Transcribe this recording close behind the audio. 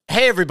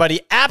Hey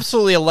everybody,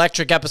 absolutely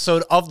electric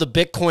episode of the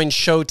Bitcoin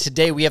Show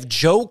today. We have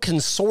Joe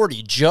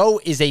Consorti.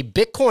 Joe is a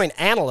Bitcoin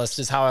analyst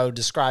is how I would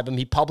describe him.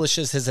 He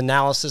publishes his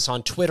analysis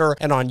on Twitter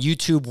and on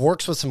YouTube,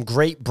 works with some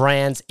great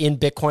brands in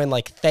Bitcoin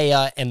like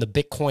Thea and the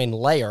Bitcoin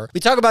Layer.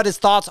 We talk about his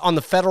thoughts on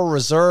the Federal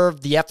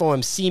Reserve, the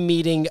FOMC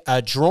meeting,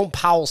 Jerome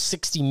Powell's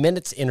 60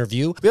 Minutes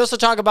interview. We also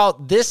talk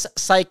about this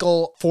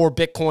cycle for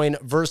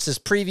Bitcoin versus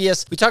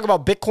previous. We talk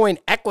about Bitcoin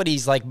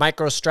equities like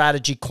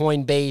MicroStrategy,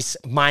 Coinbase,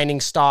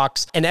 mining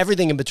stocks, and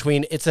everything in between.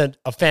 It's a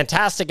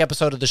fantastic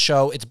episode of the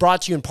show. It's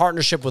brought to you in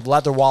partnership with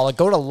Leather Wallet.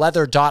 Go to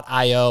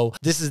leather.io.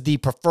 This is the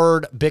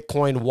preferred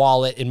Bitcoin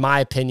wallet, in my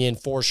opinion,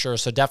 for sure.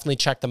 So definitely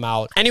check them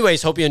out.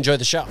 Anyways, hope you enjoy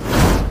the show.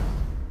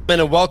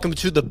 And welcome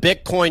to the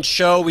Bitcoin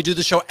Show. We do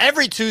the show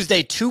every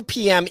Tuesday, 2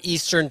 p.m.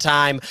 Eastern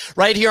Time,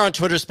 right here on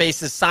Twitter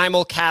Spaces,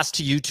 simulcast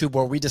to YouTube,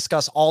 where we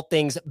discuss all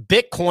things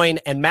Bitcoin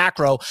and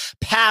macro,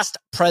 past,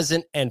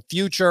 present, and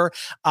future.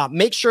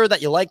 Make sure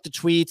that you like the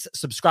tweets,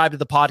 subscribe to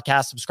the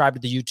podcast, subscribe to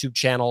the YouTube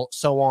channel,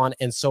 so on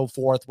and so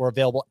forth. We're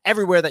available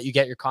everywhere that you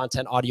get your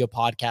content, audio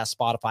podcast,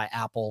 Spotify,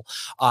 Apple,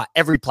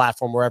 every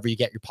platform, wherever you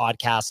get your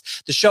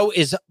podcasts. The show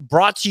is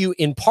brought to you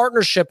in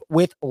partnership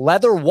with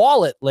Leather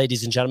Wallet,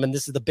 ladies and gentlemen.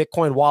 This is the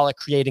Bitcoin Wallet,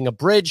 creating a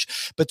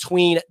bridge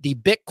between the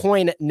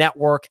Bitcoin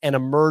network and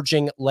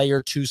emerging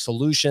layer 2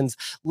 solutions.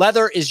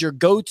 Leather is your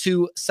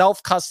go-to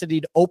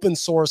self-custodied, open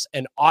source,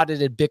 and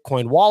audited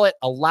Bitcoin wallet,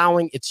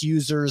 allowing its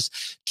users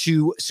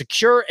to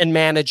secure and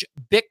manage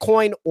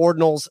Bitcoin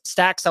ordinals,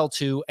 Stacks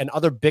L2, and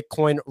other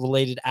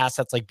Bitcoin-related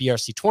assets like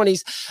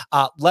BRC20s.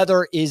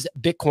 Leather is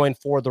Bitcoin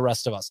for the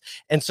rest of us.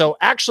 And so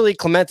actually,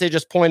 Clemente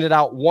just pointed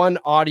out one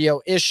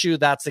audio issue.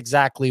 That's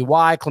exactly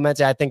why.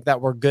 Clemente, I think that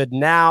we're good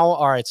now.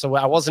 All right, so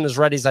I wasn't as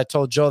ready as I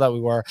told Joe that we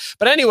were.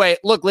 But anyway,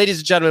 look, ladies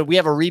and gentlemen, we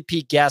have a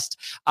repeat guest.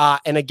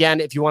 And again,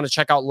 if you want to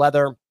check out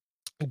Leather,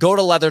 go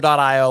to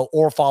leather.io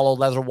or follow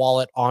Leather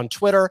Wallet on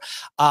Twitter.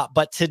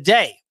 But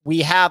today,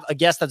 we have a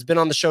guest that's been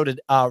on the show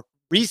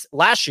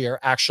last year,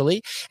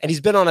 actually, and he's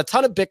been on a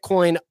ton of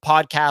Bitcoin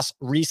podcasts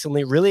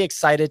recently. Really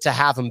excited to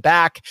have him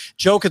back.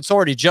 Joe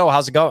Consorti. Joe,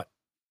 how's it going?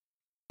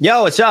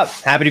 Yo, what's up?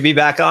 Happy to be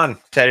back on.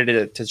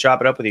 Excited to chop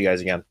it up with you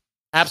guys again.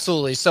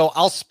 Absolutely. So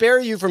I'll spare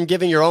you from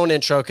giving your own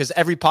intro because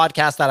every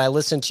podcast that I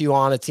listen to you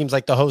on, it seems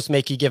like the hosts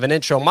make you give an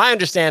intro. My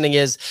understanding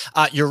is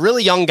you're a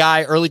really young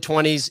guy, early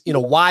 20s,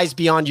 wise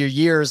beyond your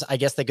years, I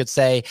guess they could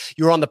say.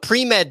 You were on the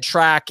pre-med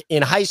track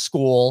in high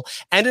school,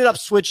 ended up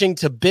switching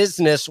to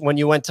business when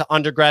you went to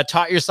undergrad,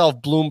 taught yourself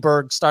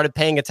Bloomberg, started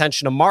paying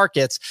attention to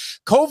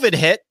markets. COVID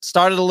hit,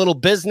 started a little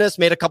business,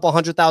 made a couple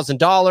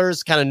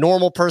 $100,000, kind of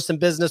normal person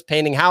business,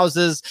 painting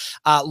houses,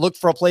 looked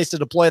for a place to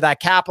deploy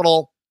that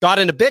capital. Got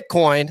into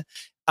Bitcoin,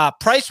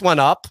 price went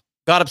up,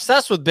 got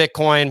obsessed with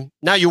Bitcoin.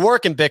 Now you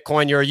work in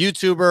Bitcoin. You're a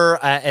YouTuber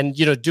and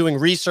doing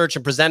research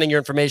and presenting your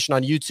information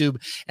on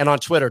YouTube and on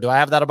Twitter. Do I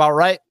have that about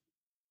right?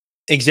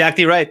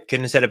 Exactly right.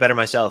 Couldn't have said it better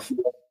myself.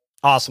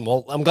 Awesome.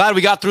 Well, I'm glad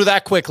we got through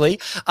that quickly.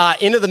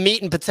 Into the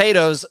meat and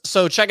potatoes.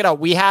 So check it out.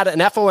 We had an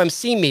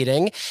FOMC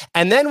meeting,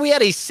 and then we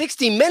had a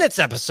 60 Minutes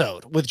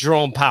episode with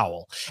Jerome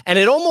Powell. And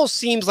it almost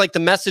seems like the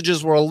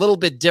messages were a little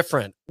bit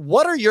different.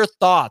 What are your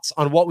thoughts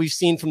on what we've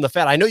seen from the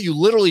Fed? I know you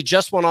literally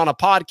just went on a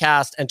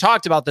podcast and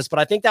talked about this, but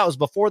I think that was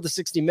before the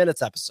 60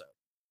 Minutes episode.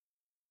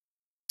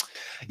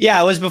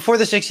 Yeah, it was before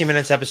the 60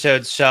 Minutes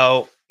episode.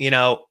 So,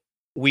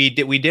 we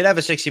did have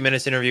a 60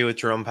 Minutes interview with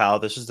Jerome Powell.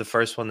 This is the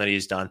first one that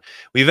he's done.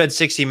 We've had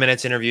 60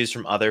 Minutes interviews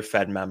from other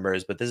Fed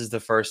members, but this is the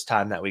first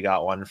time that we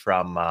got one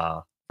from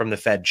the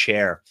Fed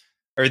chair,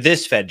 or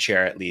this Fed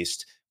chair at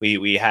least.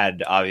 We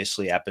had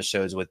obviously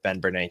episodes with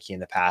Ben Bernanke in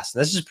the past,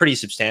 and this is pretty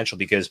substantial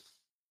because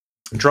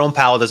Jerome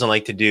Powell doesn't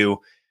like to do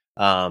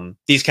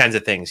these kinds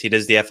of things. He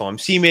does the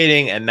FOMC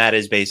meeting, and that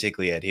is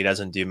basically it. He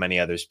doesn't do many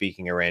other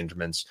speaking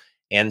arrangements.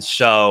 And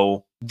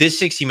so this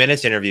 60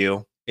 Minutes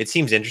interview, it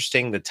seems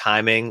interesting, the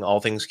timing, all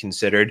things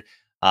considered.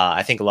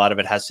 I think a lot of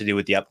it has to do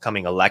with the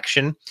upcoming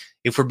election.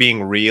 If we're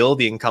being real,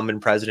 the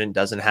incumbent president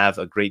doesn't have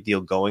a great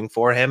deal going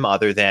for him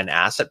other than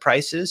asset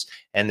prices,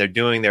 and they're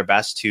doing their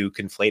best to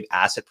conflate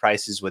asset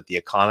prices with the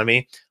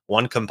economy.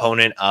 One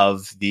component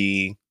of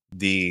the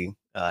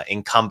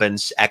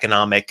incumbent's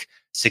economic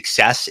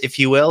success, if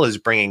you will, is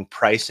bringing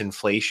price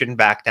inflation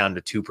back down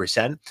to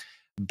 2%.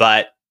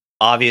 But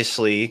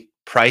obviously,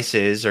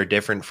 prices are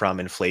different from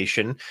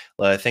inflation.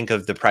 Think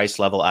of the price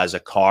level as a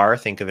car.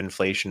 Think of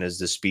inflation as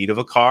the speed of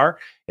a car.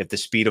 If the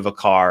speed of a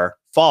car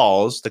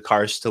falls, the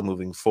car is still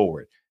moving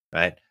forward,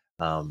 right?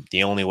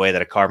 The only way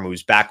that a car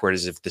moves backward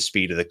is if the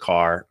speed of the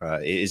car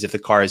is if the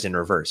car is in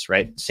reverse,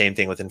 right? Same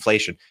thing with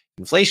inflation.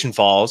 Inflation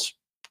falls,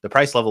 the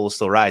price level is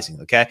still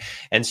rising, okay?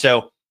 And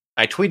so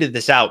I tweeted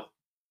this out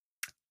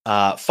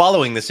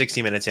following the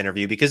 60 Minutes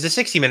interview, because the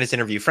 60 Minutes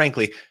interview,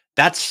 frankly,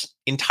 that's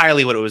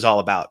entirely what it was all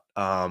about.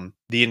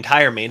 The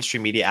entire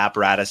mainstream media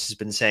apparatus has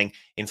been saying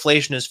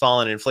inflation has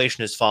fallen,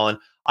 inflation has fallen.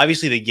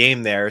 Obviously, the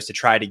game there is to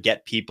try to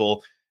get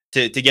people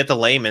to get the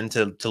layman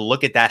to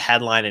look at that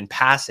headline in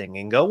passing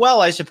and go,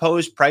 well, I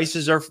suppose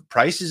prices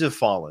have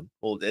fallen.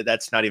 Well,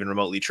 that's not even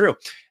remotely true.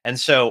 And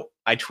so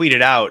I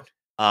tweeted out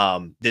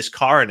this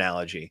car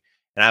analogy.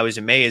 And I was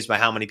amazed by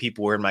how many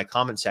people were in my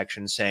comment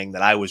section saying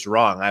that I was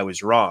wrong. I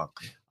was wrong.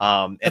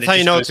 And That's how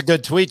you know it's a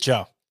good tweet,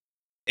 Joe.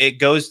 It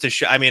goes to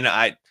show. I mean,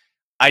 I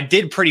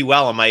did pretty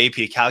well on my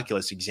AP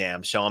Calculus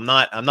exam, so I'm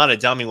not a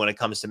dummy when it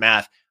comes to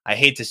math. I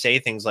hate to say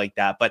things like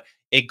that, but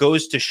it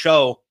goes to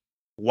show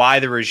why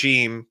the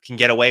regime can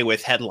get away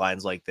with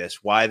headlines like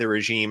this, why the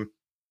regime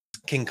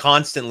can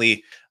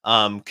constantly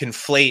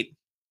conflate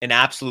an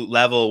absolute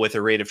level with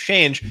a rate of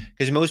change,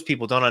 because most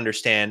people don't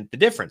understand the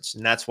difference,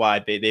 and that's why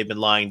they've been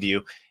lying to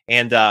you.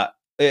 And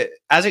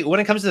when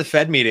it comes to the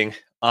Fed meeting,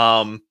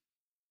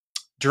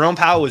 Jerome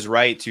Powell was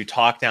right to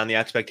talk down the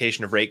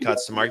expectation of rate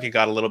cuts. The market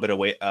got a little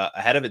bit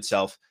ahead of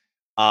itself.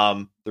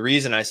 The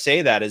reason I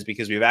say that is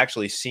because we've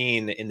actually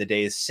seen in the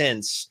days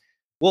since.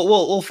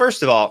 Well,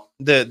 first of all,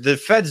 the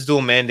Fed's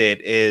dual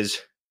mandate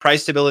is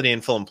price stability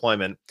and full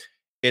employment.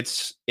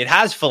 It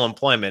has full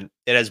employment.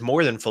 It has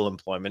more than full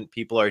employment.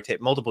 People are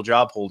multiple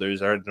job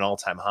holders are at an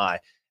all-time high.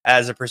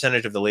 As a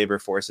percentage of the labor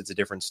force, it's a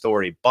different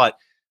story. But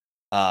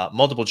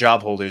multiple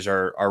job holders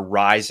are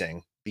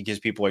rising because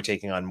people are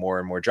taking on more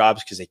and more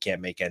jobs because they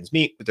can't make ends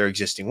meet with their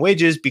existing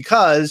wages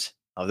because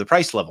of the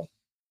price level.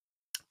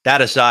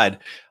 That aside,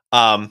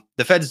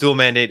 the Fed's dual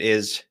mandate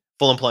is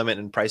full employment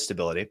and price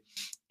stability.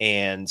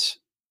 And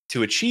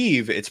to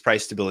achieve its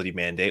price stability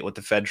mandate, what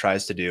the Fed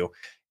tries to do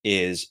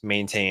is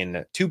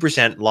maintain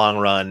 2% long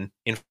run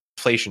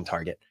inflation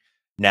target.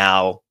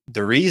 Now,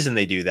 the reason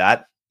they do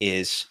that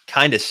is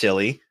kind of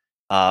silly.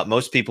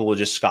 Most people will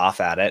just scoff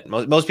at it.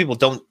 Most people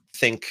don't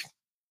think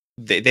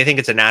they think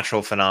it's a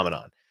natural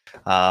phenomenon.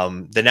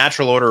 The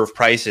natural order of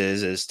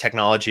prices as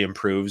technology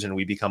improves and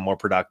we become more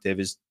productive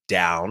is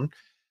down,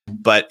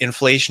 but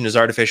inflation is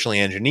artificially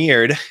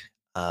engineered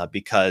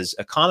because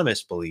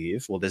economists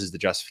believe, well, this is the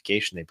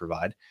justification they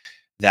provide,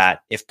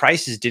 that if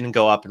prices didn't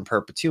go up in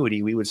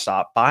perpetuity, we would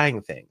stop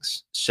buying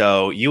things.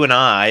 So you and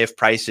I, if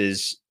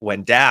prices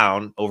went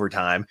down over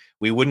time,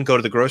 we wouldn't go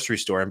to the grocery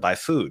store and buy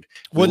food.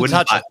 We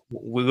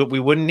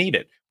wouldn't need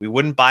it. We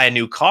wouldn't buy a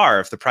new car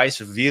if the price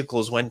of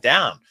vehicles went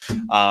down.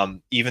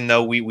 Even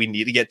though we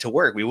need to get to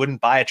work, we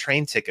wouldn't buy a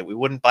train ticket. We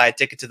wouldn't buy a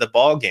ticket to the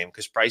ball game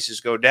because prices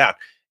go down.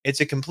 It's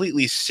a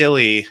completely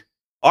silly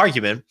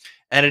argument,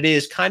 and it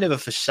is kind of a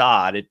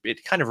facade.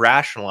 It kind of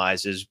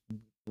rationalizes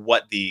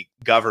what the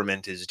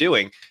government is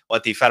doing,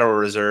 what the Federal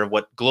Reserve,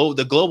 what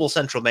the global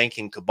central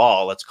banking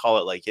cabal, let's call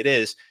it like it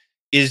is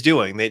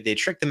doing. They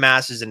trick the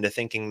masses into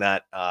thinking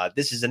that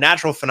this is a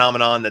natural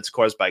phenomenon that's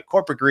caused by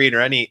corporate greed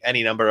or any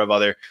number of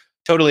other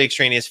totally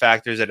extraneous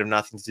factors that have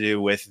nothing to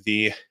do with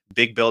the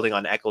big building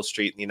on Eccles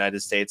Street in the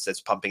United States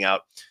that's pumping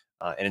out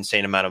an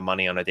insane amount of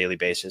money on a daily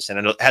basis,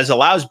 and it has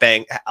allowed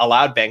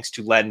banks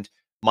to lend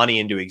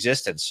money into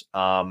existence.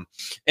 And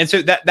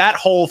so that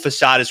whole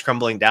facade is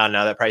crumbling down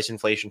now that price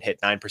inflation hit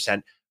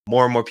 9%.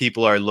 More and more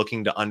people are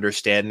looking to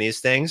understand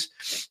these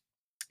things.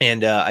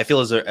 And I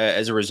feel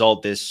as a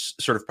result, this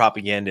sort of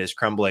propaganda is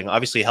crumbling,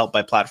 obviously helped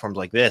by platforms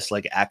like this,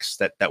 like X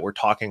that we're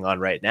talking on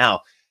right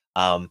now.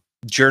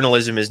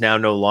 Journalism is now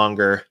no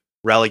longer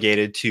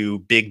relegated to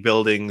big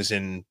buildings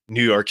in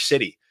New York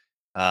City.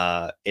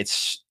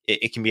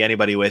 It can be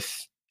anybody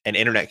with an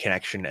internet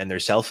connection and their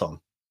cell phone.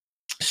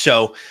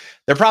 So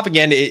their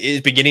propaganda is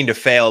beginning to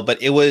fail,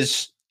 but it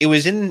was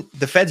in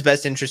the Fed's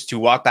best interest to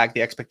walk back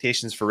the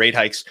expectations for rate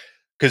hikes,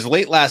 because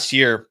late last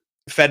year,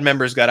 Fed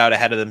members got out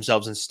ahead of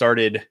themselves and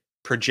started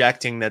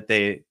projecting that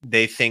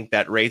they think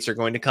that rates are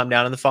going to come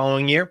down in the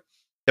following year.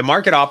 The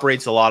market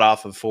operates a lot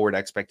off of forward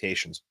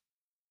expectations.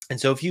 And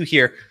so if you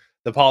hear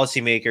the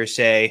policymakers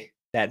say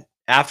that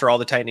after all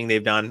the tightening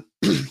they've done,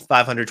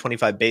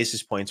 525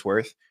 basis points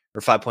worth,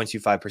 or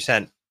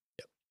 5.25%,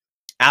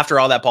 after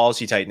all that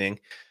policy tightening,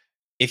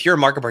 if you're a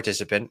market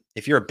participant,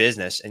 if you're a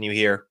business and you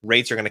hear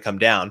rates are going to come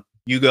down,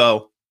 you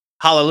go,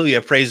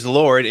 hallelujah, praise the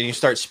Lord, and you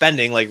start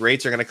spending like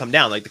rates are going to come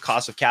down, like the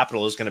cost of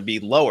capital is going to be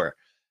lower.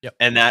 Yep.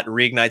 And that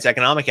reignites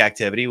economic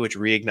activity, which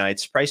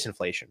reignites price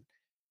inflation.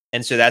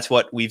 And so that's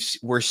what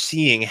we're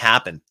seeing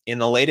happen. In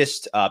the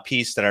latest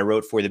piece that I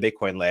wrote for the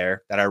Bitcoin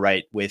Layer, that I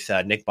write with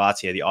Nick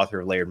Bhatia, the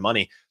author of Layered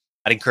Money,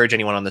 I'd encourage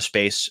anyone on the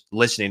space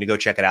listening to go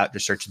check it out.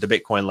 Just search the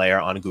Bitcoin Layer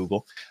on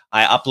Google.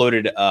 I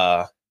uploaded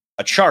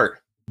a chart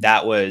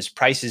that was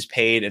prices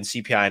paid and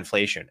CPI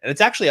inflation. And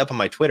it's actually up on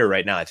my Twitter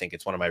right now. I think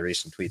it's one of my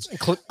recent tweets.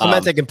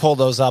 Clemente can pull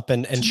those up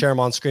and share them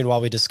on screen while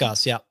we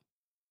discuss. Yeah.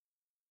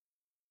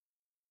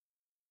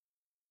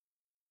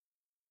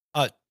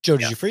 Joe,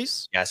 did you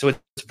freeze? Yeah. So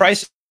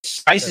it's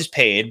prices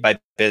paid by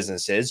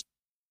businesses.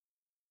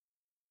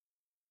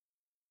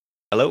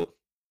 Hello?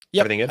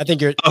 Yeah. Everything good? I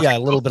think you're, a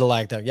little bit of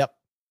lag there. Yep.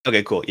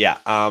 Okay, cool. Yeah.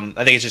 I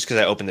think it's just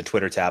because I opened the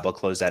Twitter tab. I'll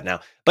close that now.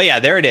 But yeah,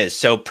 there it is.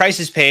 So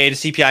prices paid,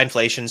 CPI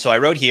inflation. So I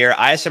wrote here,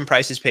 ISM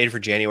prices paid for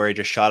January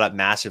just shot up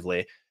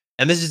massively.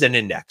 And this is an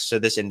index. So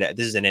this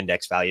is an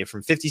index value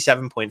from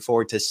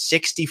 57.4 to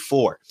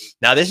 64.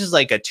 Now, this is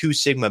like a 2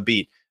 sigma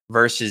beat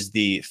versus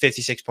the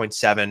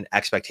 56.7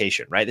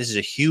 expectation, right? This is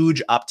a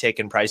huge uptick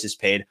in prices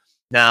paid.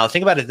 Now,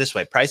 think about it this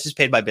way. Prices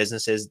paid by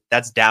businesses,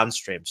 that's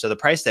downstream. So the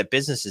price that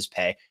businesses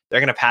pay, they're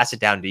going to pass it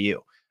down to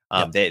you.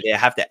 They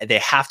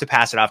have to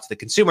pass it off to the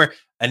consumer.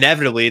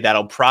 Inevitably,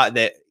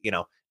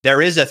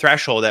 there is a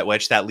threshold at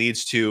which that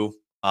leads to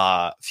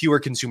fewer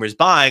consumers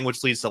buying,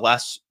 which leads to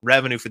less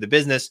revenue for the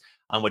business,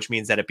 which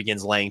means that it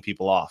begins laying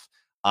people off.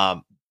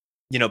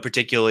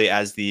 Particularly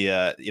as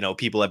the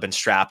people have been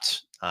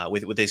strapped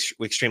with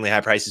extremely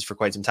high prices for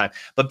quite some time.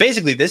 But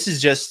basically, this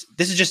is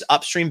just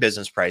upstream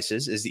business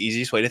prices is the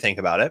easiest way to think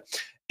about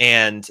it.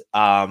 And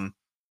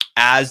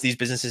as these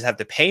businesses have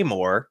to pay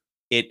more,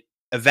 it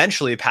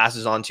eventually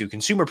passes on to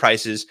consumer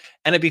prices,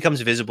 and it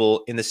becomes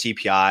visible in the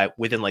CPI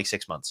within like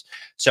 6 months.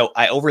 So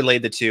I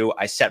overlaid the two.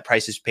 I set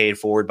prices paid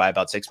forward by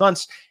about 6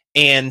 months,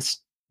 and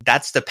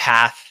that's the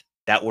path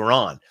that we're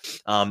on.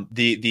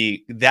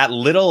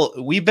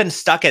 We've been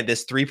stuck at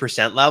this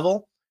 3%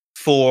 level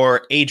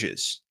for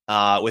ages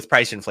with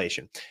price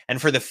inflation,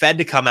 and for the Fed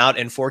to come out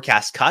and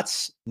forecast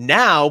cuts,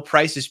 now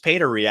prices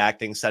paid are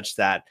reacting such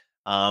that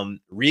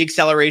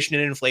reacceleration in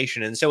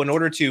inflation. And so in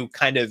order to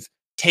kind of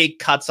take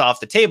cuts off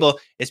the table,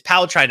 is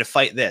Powell trying to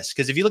fight this?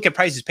 Because if you look at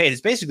prices paid,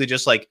 it's basically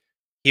just like,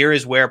 here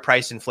is where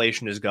price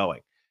inflation is going.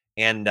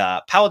 And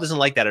Powell doesn't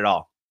like that at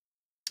all.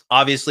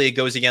 Obviously, it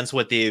goes against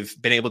what they've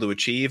been able to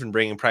achieve in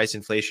bringing price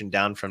inflation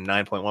down from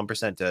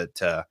 9.1%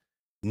 to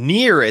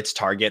near its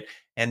target.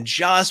 And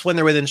just when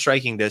they're within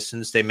striking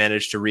distance, they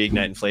managed to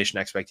reignite inflation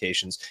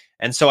expectations.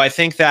 And so I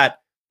think that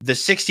the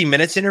 60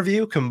 Minutes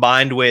interview,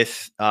 combined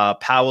with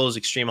Powell's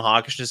extreme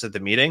hawkishness at the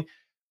meeting,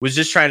 was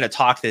just trying to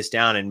talk this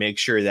down and make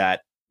sure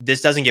that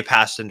this doesn't get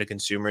passed into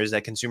consumers,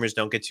 that consumers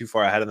don't get too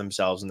far ahead of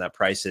themselves, and that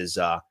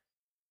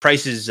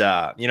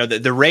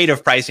the rate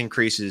of price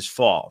increases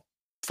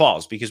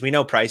falls, because we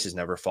know prices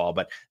never fall.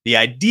 But the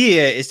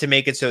idea is to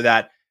make it so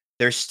that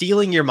they're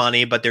stealing your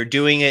money, but they're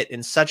doing it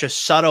in such a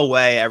subtle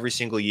way every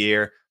single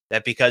year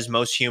that because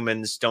most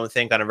humans don't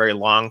think on a very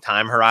long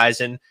time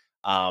horizon,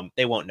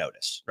 they won't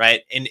notice,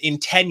 right? In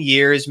 10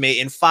 years,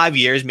 in 5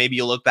 years, maybe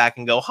you'll look back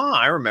and go,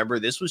 I remember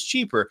this was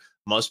cheaper.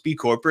 Must be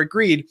corporate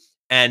greed.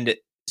 And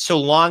so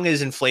long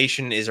as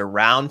inflation is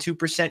around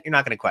 2%, you're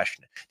not going to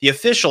question it. The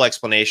official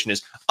explanation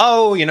is,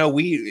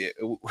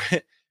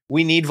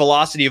 we need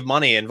velocity of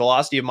money, and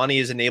velocity of money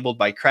is enabled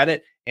by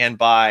credit and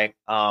by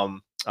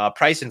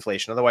price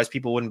inflation. Otherwise,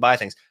 people wouldn't buy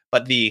things.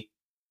 But the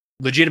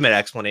legitimate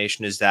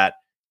explanation is that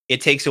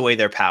it takes away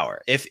their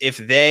power. If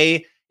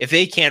they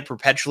can't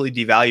perpetually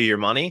devalue your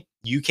money,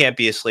 you can't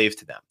be a slave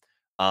to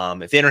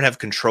them. If they don't have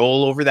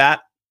control over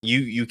that,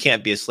 you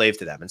can't be a slave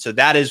to them. And so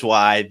that is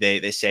why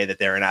they say that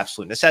they're an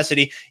absolute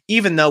necessity,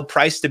 even though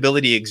price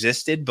stability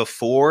existed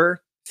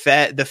before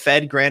the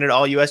Fed granted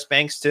all U.S.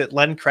 banks to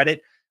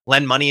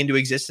lend money into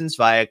existence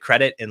via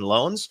credit and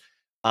loans.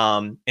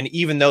 And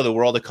even though the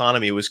world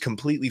economy was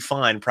completely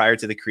fine prior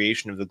to the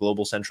creation of the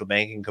global central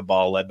banking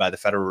cabal led by the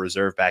Federal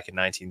Reserve back in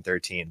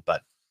 1913,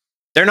 but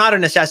they're not a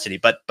necessity,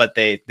 but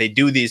they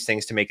do these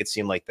things to make it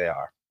seem like they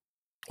are.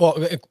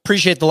 Well,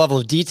 appreciate the level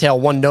of detail.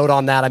 One note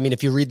on that. I mean,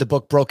 if you read the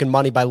book Broken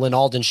Money by Lynn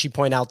Alden, she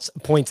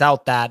points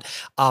out that,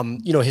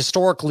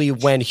 historically,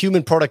 when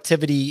human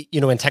productivity,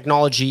 and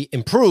technology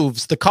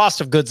improves, the cost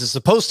of goods is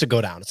supposed to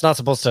go down. It's not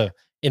supposed to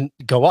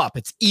go up.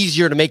 It's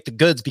easier to make the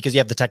goods because you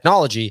have the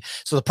technology,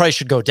 so the price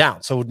should go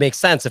down. So it would make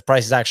sense if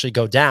prices actually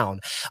go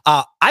down.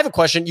 I have a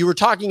question. You were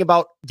talking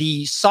about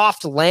the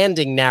soft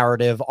landing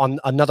narrative on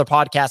another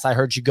podcast I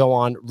heard you go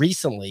on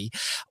recently.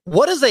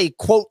 What does a,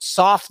 quote,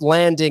 soft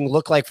landing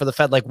look like for the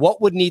Fed? Like,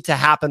 what would need to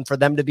happen for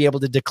them to be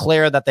able to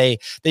declare that they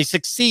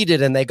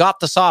succeeded and they got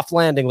the soft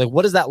landing? Like,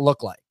 what does that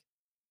look like?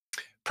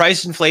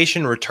 Price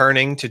inflation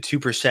returning to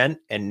 2%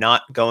 and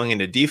not going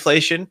into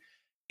deflation,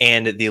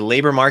 and the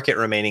labor market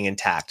remaining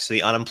intact. So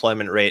the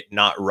unemployment rate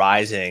not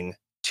rising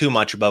too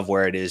much above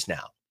where it is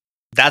now.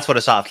 That's what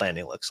a soft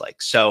landing looks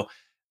like. So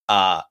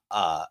a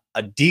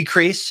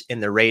decrease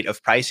in the rate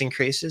of price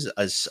increases,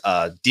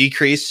 a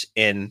decrease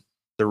in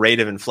the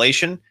rate of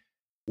inflation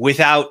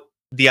without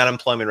the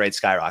unemployment rate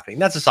skyrocketing.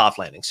 That's a soft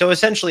landing. So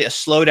essentially a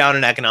slowdown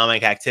in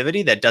economic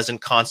activity that doesn't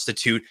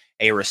constitute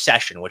a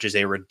recession, which is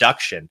a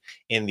reduction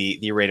in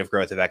the rate of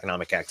growth of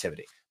economic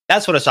activity.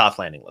 That's what a soft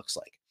landing looks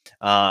like.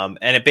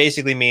 And it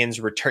basically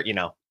means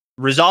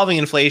resolving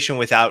inflation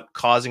without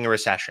causing a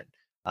recession.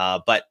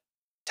 But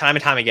time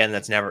and time again,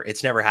 it's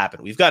never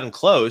happened. We've gotten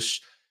close.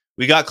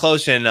 We got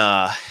close in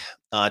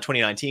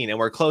 2019, and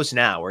we're close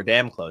now. We're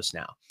damn close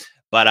now.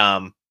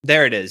 But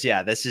there it is.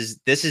 Yeah, this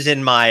is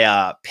in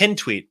my pin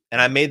tweet,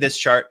 and I made this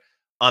chart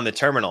on the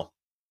terminal.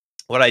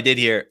 What I did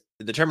here,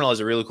 the terminal has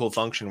a really cool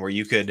function where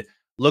you could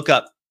look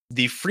up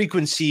the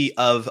frequency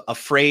of a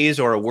phrase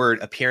or a word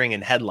appearing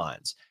in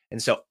headlines.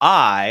 And so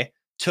I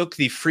took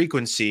the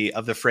frequency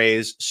of the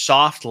phrase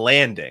soft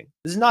landing.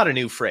 This is not a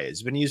new phrase.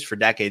 It's been used for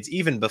decades,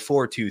 even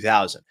before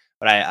 2000.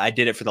 But I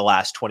did it for the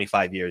last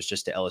 25 years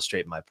just to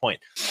illustrate my point.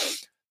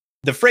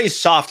 The phrase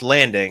soft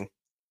landing,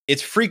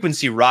 its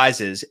frequency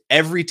rises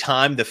every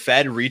time the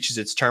Fed reaches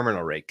its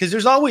terminal rate. Because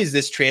there's always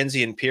this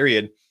transient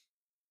period,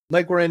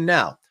 like we're in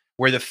now,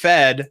 where the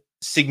Fed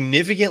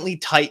significantly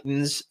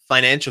tightens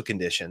financial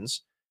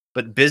conditions,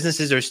 but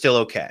businesses are still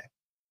okay,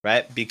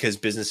 right? Because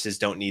businesses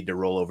don't need to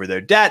roll over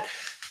their debt.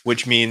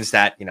 which means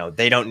that,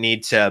 they don't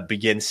need to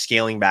begin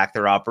scaling back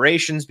their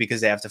operations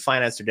because they have to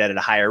finance their debt at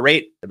a higher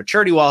rate. The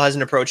maturity wall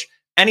hasn't approached.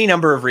 Any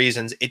number of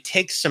reasons. It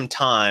takes some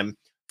time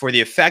for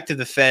the effect of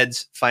the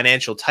Fed's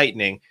financial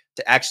tightening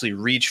to actually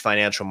reach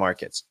financial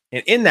markets.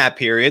 And in that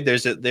period,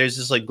 there's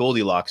this like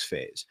Goldilocks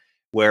phase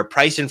where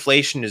price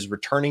inflation is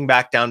returning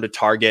back down to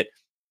target.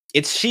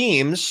 It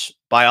seems,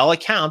 by all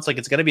accounts, like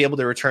it's going to be able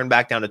to return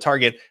back down to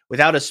target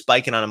without a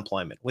spike in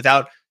unemployment,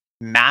 without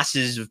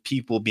masses of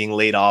people being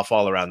laid off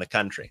all around the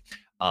country.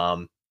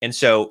 And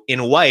so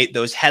in white,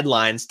 those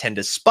headlines tend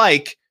to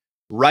spike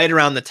right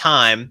around the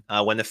time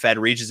when the Fed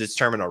reaches its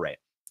terminal rate.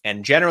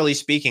 And generally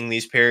speaking,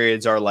 these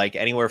periods are like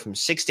anywhere from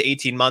 6 to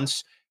 18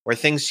 months where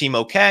things seem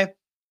okay.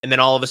 And then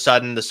all of a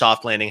sudden, the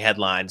soft landing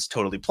headlines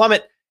totally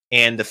plummet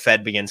and the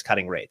Fed begins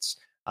cutting rates.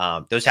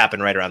 Those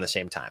happen right around the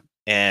same time.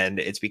 And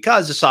it's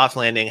because the soft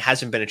landing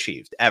hasn't been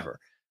achieved ever.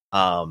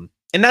 And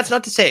that's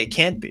not to say it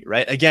can't be,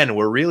 right? Again,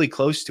 we're really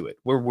close to it.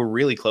 We're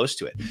really close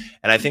to it.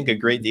 And I think a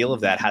great deal of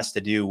that has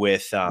to do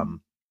with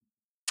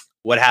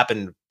what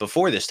happened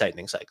before this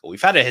tightening cycle.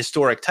 We've had a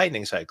historic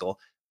tightening cycle,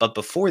 but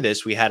before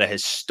this, we had a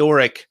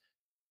historic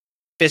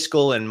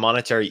fiscal and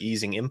monetary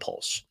easing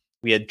impulse.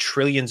 We had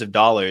trillions of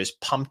dollars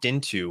pumped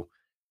into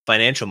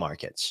financial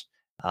markets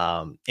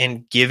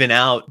and given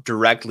out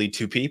directly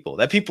to people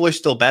that people are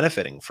still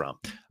benefiting from.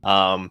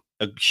 A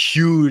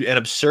huge and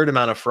absurd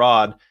amount of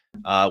fraud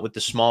with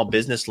the small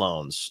business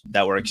loans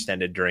that were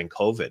extended during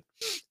COVID.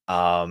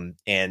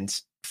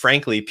 And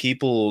frankly,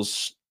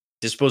 people's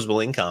disposable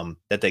income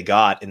that they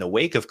got in the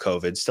wake of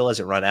COVID still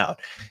hasn't run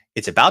out.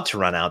 It's about to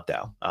run out,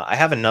 though. I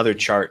have another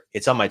chart.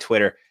 It's on my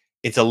Twitter.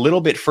 It's a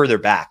little bit further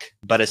back,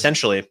 but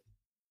essentially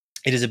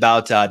it is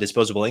about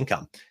disposable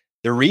income.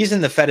 The reason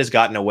the Fed has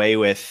gotten away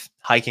with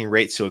hiking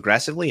rates so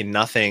aggressively and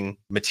nothing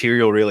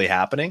material really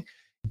happening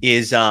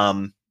is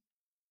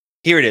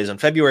here it is. On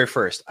February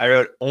 1st, I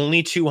wrote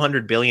only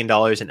 $200 billion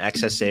in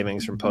excess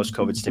savings from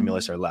post-COVID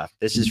stimulus are left.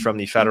 This is from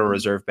the Federal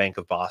Reserve Bank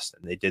of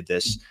Boston. They did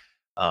this.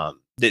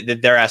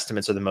 Their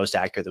estimates are the most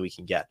accurate that we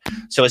can get.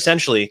 So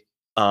essentially,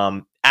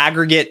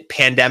 aggregate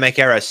pandemic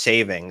era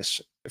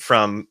savings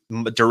from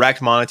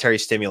direct monetary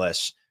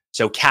stimulus,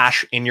 so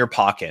cash in your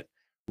pocket,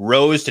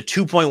 rose to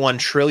 $2.1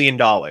 trillion.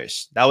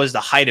 That was the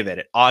height of it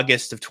at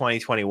August of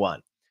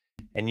 2021.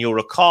 And you'll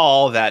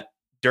recall that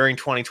during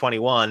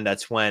 2021,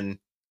 that's when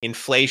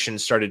inflation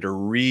started to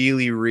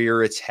really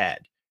rear its head.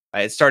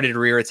 Right? It started to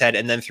rear its head,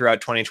 and then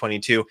throughout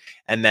 2022,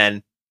 and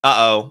then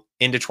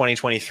into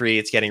 2023,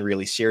 it's getting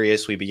really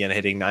serious. We begin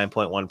hitting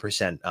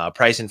 9.1%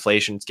 price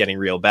inflation. It's getting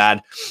real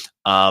bad.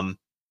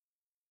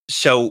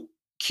 So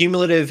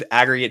cumulative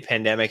aggregate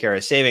pandemic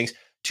era savings,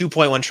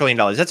 $2.1 trillion.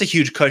 That's a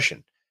huge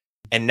cushion.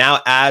 And now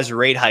as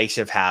rate hikes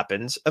have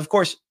happened, of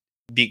course,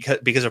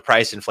 because of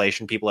price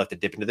inflation, people have to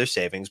dip into their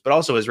savings, but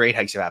also as rate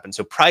hikes have happened.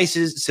 So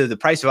the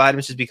price of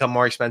items has become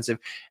more expensive,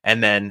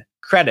 and then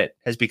credit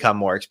has become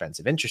more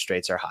expensive. Interest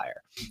rates are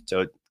higher.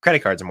 So credit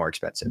cards are more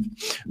expensive.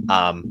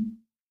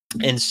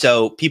 And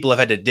so people have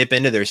had to dip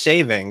into their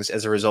savings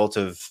as a result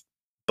of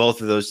both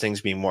of those things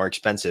being more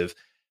expensive.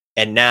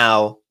 And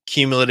now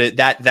cumulative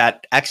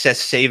that excess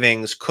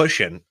savings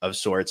cushion of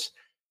sorts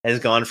has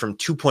gone from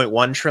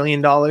 $2.1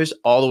 trillion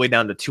all the way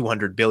down to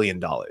 $200 billion.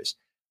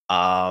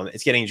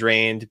 It's getting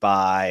drained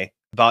by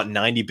about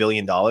 $90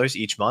 billion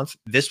each month.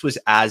 This was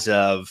as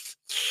of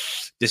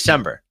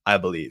December, I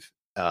believe.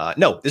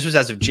 No, this was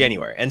as of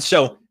January. And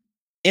so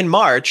in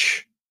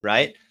March,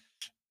 right,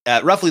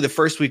 roughly the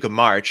first week of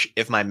March,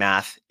 if my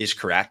math is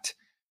correct,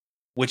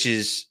 which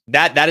is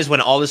that is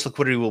when all this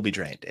liquidity will be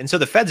drained. And so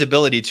the Fed's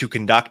ability to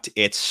conduct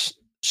its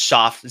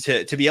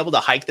to be able to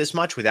hike this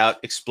much without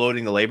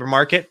exploding the labor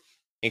market,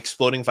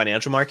 exploding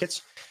financial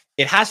markets,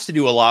 it has to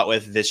do a lot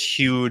with this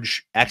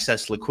huge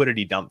excess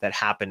liquidity dump that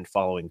happened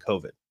following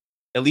COVID,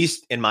 at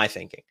least in my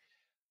thinking.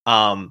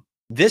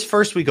 This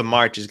first week of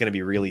March is going to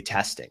be really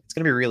testing. It's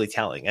going to be really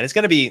telling. And it's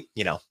going to be,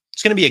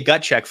 it's going to be a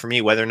gut check for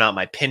me whether or not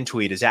my pin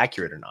tweet is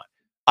accurate or not.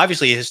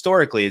 Obviously,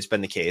 historically, it's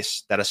been the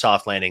case that a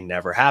soft landing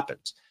never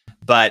happens.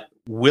 But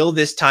will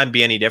this time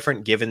be any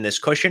different given this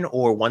cushion?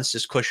 Or once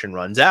this cushion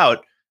runs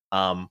out,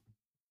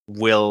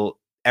 will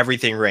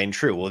everything reign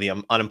true? Will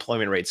the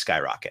unemployment rate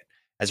skyrocket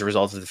as a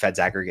result of the Fed's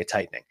aggregate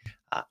tightening?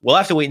 We'll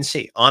have to wait and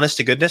see. Honest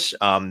to goodness,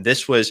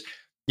 this was,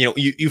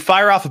 you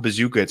fire off a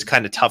bazooka. It's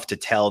kind of tough to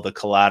tell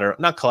the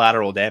not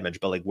collateral damage,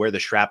 but like where the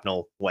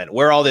shrapnel went,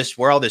 where all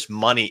this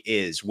money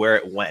is, where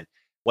it went,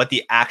 what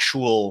the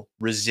actual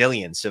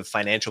resilience of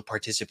financial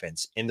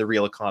participants in the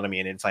real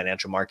economy and in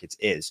financial markets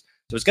is.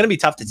 So it's going to be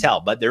tough to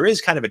tell, but there is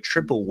kind of a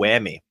triple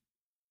whammy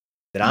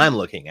that I'm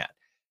looking at.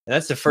 And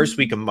that's the first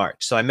week of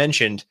March. So I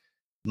mentioned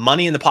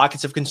money in the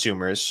pockets of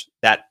consumers,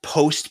 that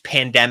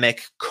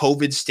post-pandemic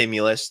COVID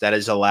stimulus that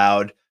has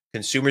allowed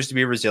consumers to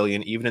be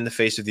resilient even in the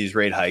face of these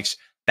rate hikes.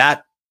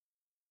 That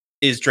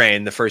is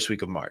drained the first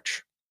week of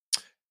March.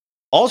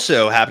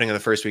 Also happening in the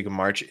first week of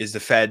March is the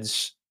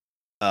Fed's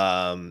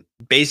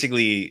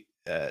basically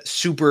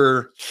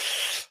super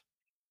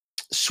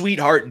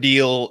sweetheart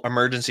deal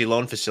emergency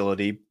loan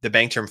facility, the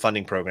Bank Term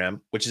Funding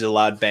Program, which has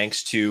allowed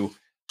banks to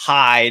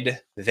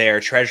hide their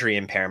treasury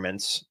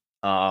impairments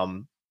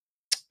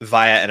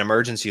via an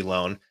emergency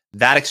loan.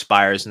 That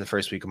expires in the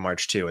first week of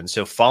March too. And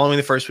so following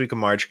the first week of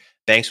March,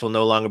 banks will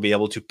no longer be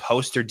able to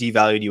post their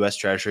devalued US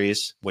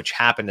treasuries, which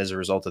happened as a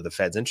result of the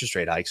Fed's interest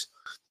rate hikes,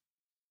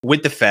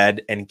 with the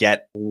Fed and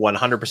get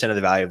 100% of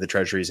the value of the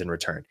treasuries in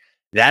return.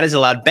 That has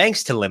allowed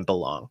banks to limp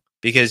along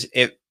because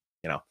if,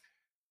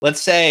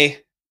 let's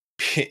say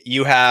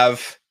you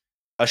have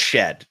a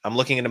shed. I'm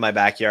looking into my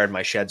backyard.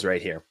 My shed's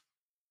right here.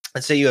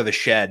 Let's say you have a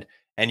shed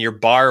and you're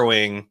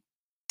borrowing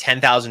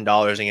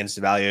 $10,000 against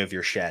the value of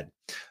your shed.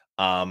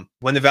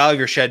 When the value of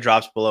your shed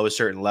drops below a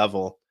certain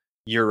level,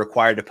 you're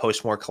required to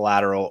post more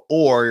collateral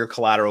or your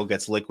collateral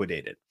gets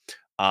liquidated.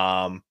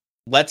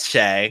 Let's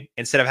say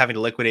instead of having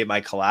to liquidate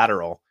my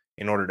collateral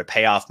in order to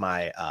pay off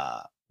my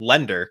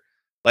lender,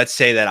 let's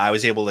say that I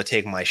was able to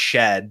take my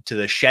shed to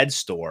the shed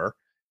store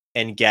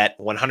and get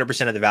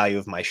 100% of the value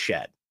of my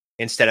shed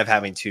instead of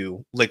having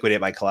to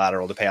liquidate my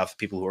collateral to pay off the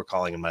people who are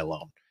calling in my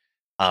loan.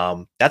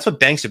 That's what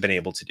banks have been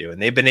able to do.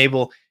 And they've been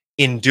able,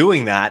 in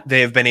doing that,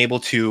 they have been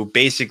able to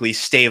basically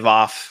stave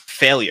off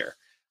failure.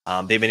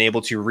 They've been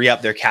able to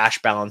re-up their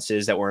cash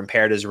balances that were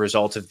impaired as a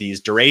result of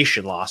these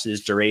duration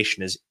losses.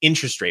 Duration is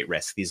interest rate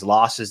risk, these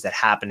losses that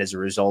happen as a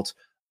result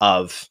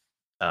of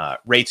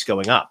rates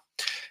going up.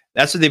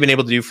 That's what they've been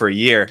able to do for a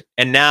year.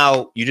 And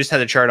now you just had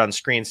a chart on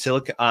screen,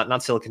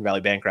 not Silicon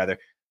Valley Bank, rather,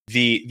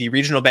 the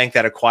regional bank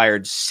that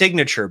acquired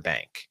Signature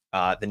Bank,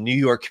 the New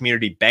York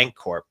Community Bank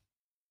Corp.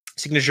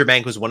 Signature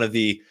Bank was one of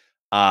the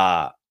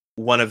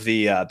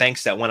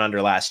banks that went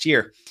under last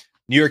year.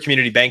 New York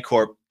Community Bank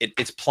Corp,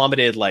 it's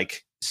plummeted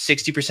like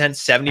 60%,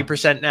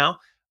 70% now.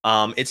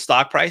 Its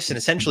stock price, and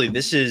essentially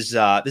this is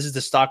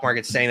the stock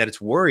market saying that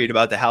it's worried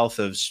about the health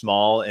of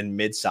small and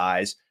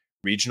mid-size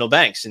regional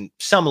banks and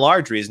some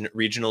large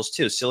regionals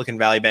too. Silicon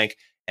Valley Bank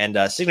and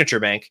Signature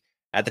Bank,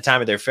 at the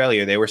time of their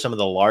failure, they were some of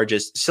the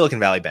largest. Silicon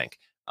Valley Bank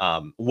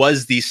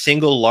was the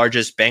single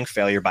largest bank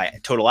failure by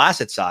total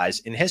asset size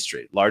in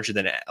history, larger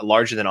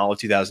than all of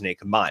 2008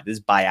 combined. This is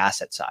by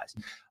asset size.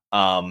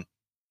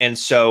 And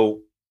so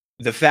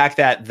the fact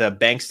that the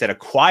banks that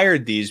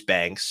acquired these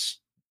banks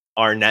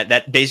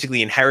that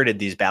basically inherited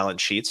these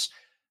balance sheets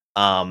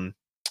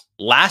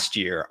last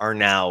year are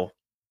now,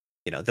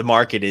 the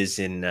market is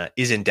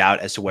in doubt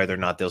as to whether or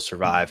not they'll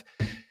survive.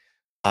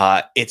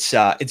 It's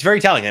very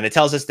telling, and it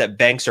tells us that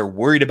banks are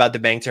worried about the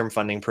bank term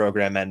funding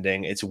program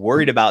ending. It's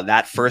worried about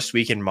that first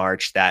week in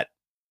March that,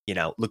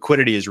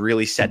 liquidity is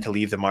really set to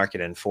leave the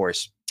market in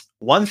force.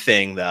 One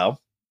thing, though,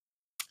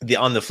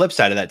 on the flip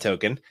side of that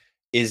token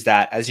is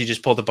that, as you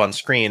just pulled up on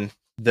screen,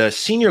 the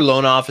Senior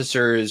Loan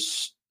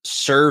Officers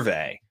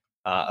Survey,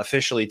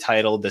 officially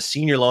titled the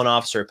Senior Loan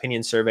Officer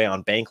Opinion Survey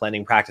on Bank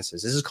Lending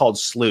Practices. This is called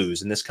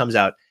SLOOS, and this comes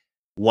out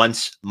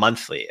once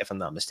monthly, if I'm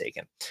not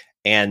mistaken.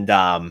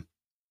 And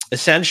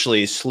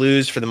essentially,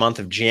 SLOOS for the month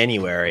of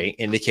January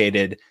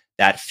indicated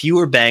that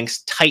fewer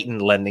banks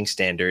tightened lending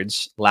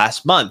standards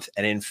last month.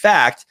 And in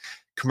fact,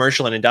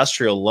 commercial and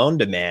industrial loan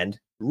demand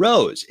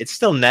rose. It's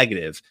still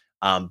negative,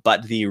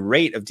 but the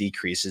rate of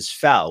decreases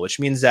fell, which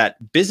means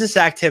that business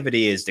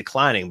activity is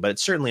declining, but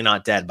it's certainly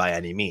not dead by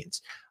any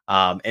means.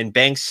 And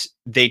banks,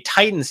 they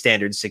tightened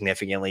standards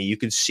significantly. You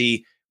could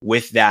see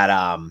with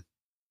that,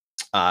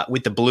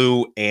 with the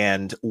blue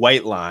and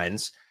white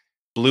lines,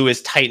 blue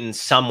is tightened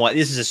somewhat.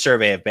 This is a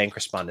survey of bank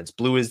respondents.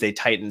 Blue is they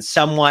tightened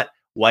somewhat.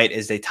 White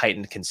is they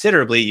tightened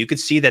considerably. You could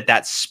see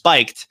that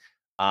spiked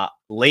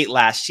late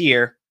last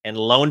year and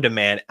loan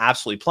demand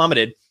absolutely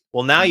plummeted.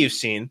 Well, now you've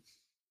seen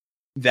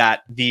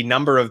that the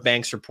number of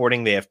banks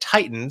reporting they have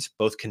tightened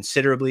both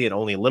considerably and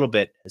only a little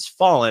bit has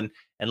fallen,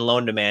 and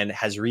loan demand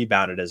has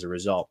rebounded as a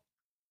result.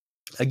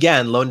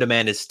 Again, loan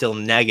demand is still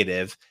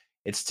negative.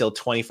 It's still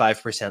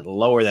 25%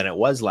 lower than it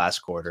was last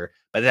quarter,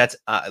 but that's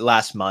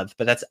last month,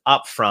 but that's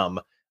up from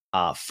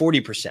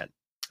 40%.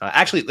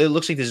 Actually, it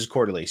looks like this is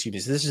quarterly. Excuse me.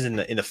 So this is in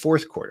the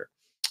fourth quarter.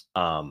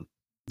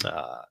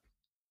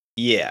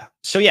 Yeah.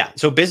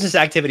 So business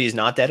activity is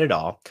not dead at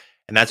all,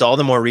 and that's all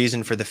the more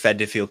reason for the Fed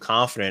to feel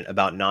confident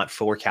about not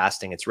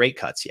forecasting its rate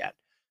cuts yet.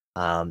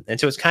 And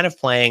so it's kind of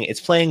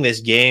playing this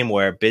game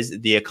where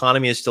the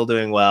economy is still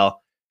doing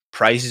well,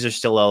 prices are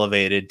still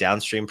elevated,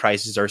 downstream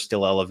prices are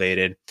still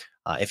elevated.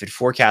 If it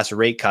forecasts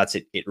rate cuts,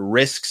 it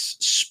risks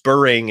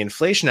spurring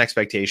inflation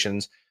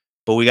expectations.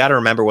 But we got to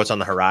remember what's on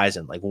the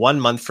horizon. Like 1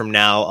 month from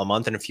now, a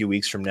month and a few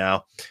weeks from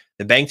now,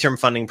 the bank term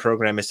funding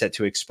program is set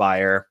to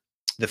expire.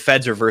 The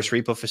Fed's reverse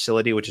repo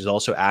facility, which has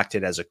also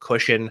acted as a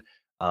cushion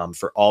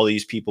for all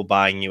these people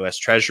buying U.S.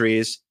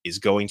 Treasuries, is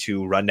going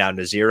to run down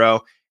to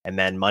zero. And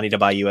then money to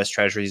buy U.S.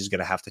 Treasuries is going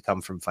to have to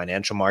come from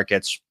financial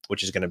markets,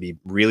 which is going to be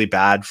really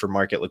bad for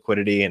market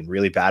liquidity and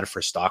really bad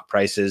for stock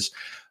prices.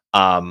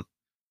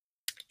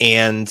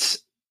 And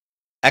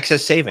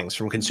excess savings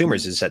from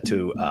consumers is set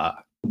to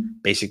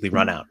basically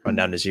run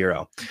down to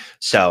zero.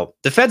 So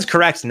the Fed's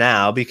correct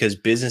now because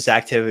business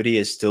activity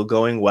is still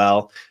going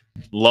well.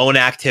 Loan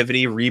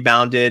activity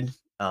rebounded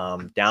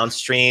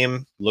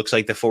downstream. Looks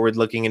like the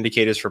forward-looking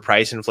indicators for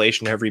price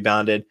inflation have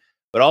rebounded.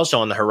 But also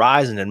on the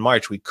horizon in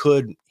March, we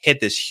could hit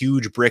this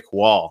huge brick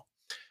wall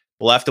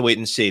we'll have to wait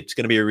and see. It's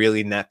going to be a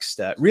really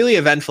really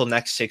eventful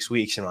next 6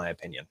 weeks, in my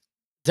opinion.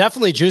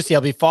 Definitely juicy.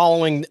 I'll be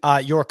following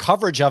your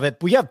coverage of it.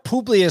 We have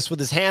Publius with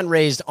his hand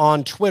raised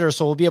on Twitter,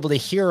 so we'll be able to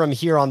hear him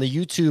here on the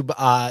YouTube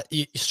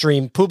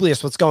stream.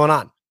 Publius, what's going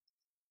on?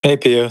 Hey,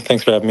 Pio.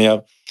 Thanks for having me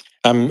up.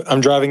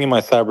 I'm driving in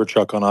my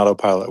Cybertruck on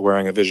autopilot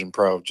wearing a Vision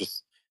Pro,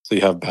 just so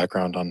you have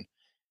background on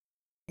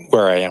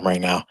where I am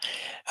right now.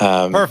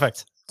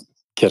 Perfect.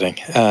 Kidding.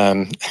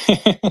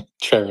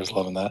 Trevor's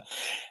loving that.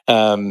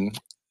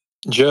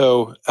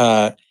 Joe,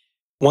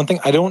 one thing,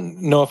 I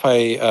don't know if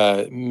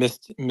I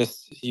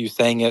missed you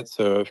saying it,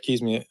 so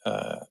excuse me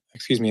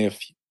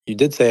if you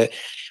did say it,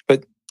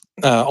 but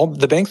all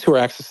the banks who are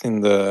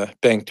accessing the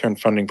Bank Term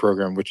Funding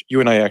Program, which you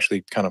and I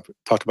actually kind of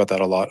talk about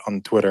that a lot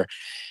on Twitter,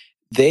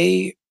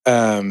 they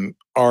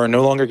are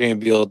no longer going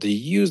to be able to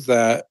use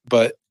that,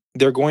 but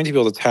they're going to be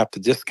able to tap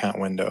the discount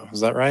window. Is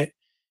that right?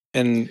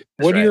 And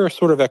what are your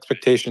sort of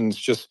expectations,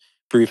 just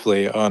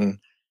briefly, on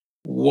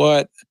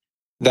what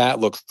that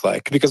looks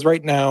like? Because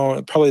right now,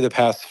 probably the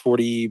past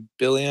 $40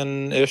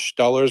 billion-ish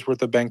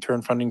worth of Bank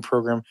Term Funding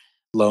Program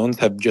loans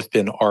have just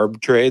been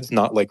arb trades,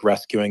 not like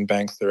rescuing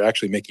banks. They're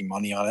actually making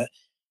money on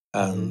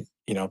it,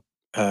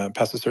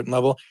 past a certain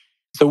level.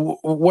 So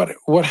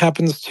what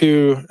happens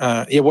to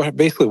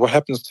what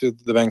happens to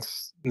the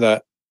banks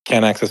that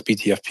can't access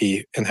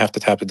BTFP and have to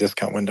tap the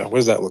discount window? What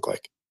does that look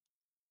like?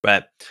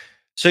 Right.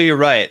 So you're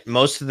right.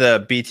 Most of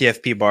the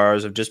BTFP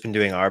borrowers have just been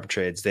doing arb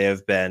trades. They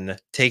have been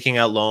taking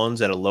out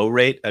loans at a low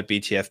rate at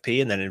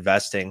BTFP and then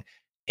investing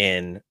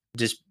in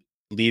just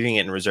leaving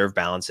it in reserve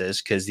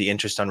balances, because the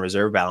interest on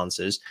reserve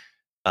balances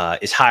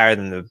is higher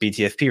than the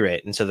BTFP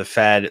rate. And so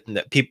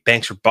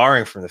banks are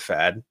borrowing from the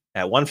Fed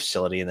at one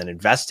facility and then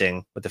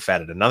investing with the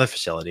Fed at another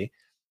facility.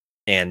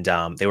 And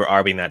they were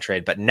arbing that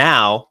trade. But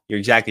now you're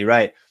exactly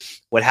right.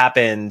 What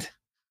happened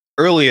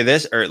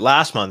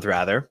last month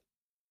rather,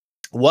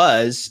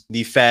 was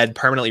the Fed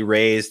permanently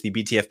raised the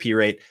BTFP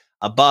rate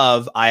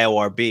above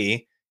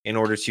IORB in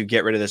order to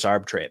get rid of this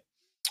arb trade.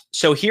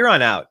 So here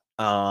on out,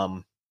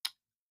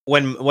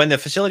 when the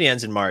facility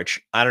ends in March,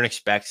 I don't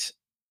expect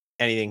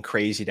anything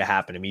crazy to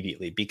happen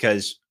immediately,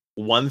 because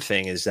one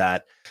thing is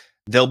that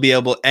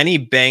any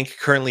bank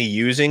currently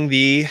using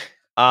the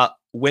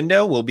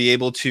window will be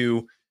able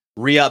to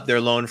re-up their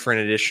loan for an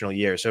additional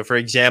year. So for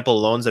example,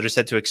 loans that are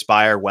set to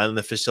expire when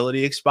the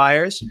facility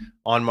expires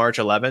on March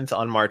 11th,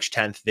 on March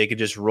 10th, they could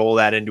just roll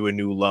that into a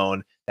new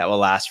loan that will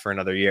last for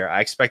another year. I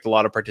expect a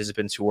lot of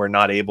participants who are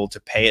not able to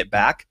pay it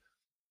back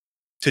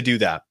to do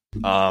that.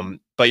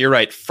 But you're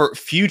right, for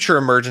future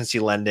emergency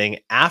lending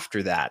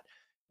after that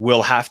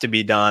will have to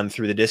be done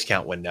through the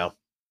discount window.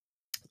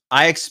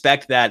 I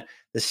expect that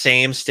the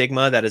same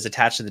stigma that is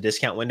attached to the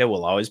discount window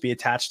will always be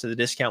attached to the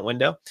discount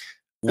window.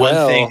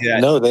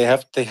 No, they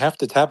have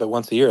to tap it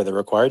once a year. They're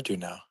required to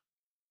now.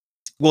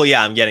 Well,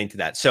 yeah, I'm getting to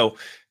that. So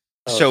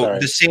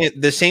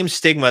the same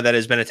stigma that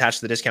has been attached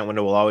to the discount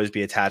window will always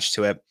be attached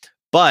to it.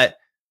 But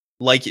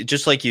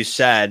just like you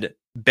said,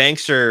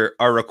 banks are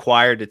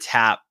required to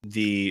tap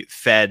the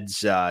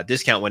Fed's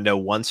discount window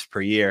once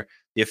per year.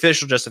 The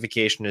official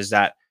justification is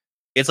that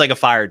it's like a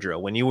fire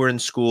drill. When you were in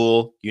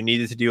school, you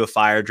needed to do a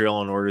fire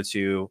drill in order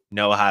to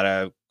know how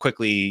to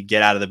quickly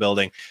get out of the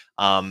building.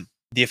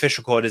 The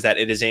official quote is that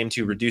it is aimed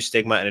to reduce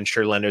stigma and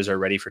ensure lenders are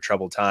ready for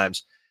troubled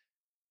times.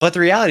 But the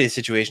reality of the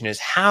situation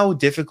is, how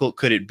difficult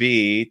could it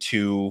be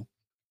to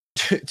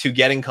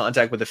get in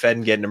contact with the Fed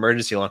and get an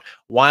emergency loan?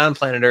 Why on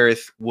planet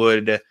Earth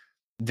would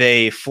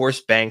they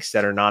force banks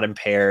that are not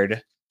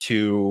impaired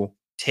to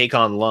take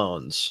on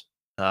loans?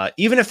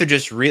 Even if they're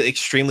just really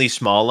extremely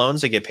small loans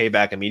that get paid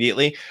back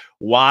immediately,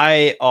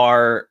 why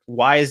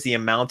is the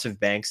amount of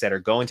banks that are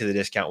going to the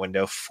discount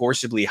window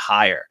forcibly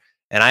higher?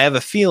 And I have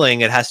a feeling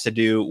it has to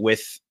do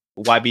with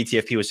why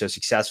BTFP was so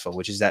successful,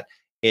 which is that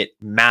it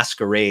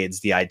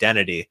masquerades the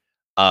identity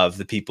of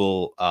the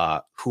people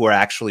who are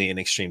actually in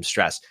extreme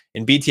stress.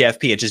 In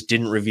BTFP, it just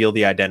didn't reveal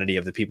the identity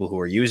of the people who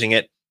are using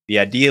it. The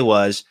idea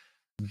was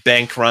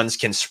bank runs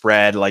can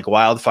spread like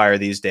wildfire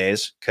these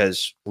days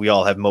because we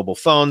all have mobile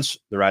phones,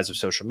 the rise of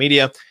social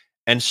media.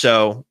 And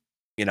so,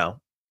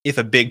 if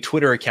a big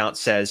Twitter account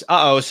says,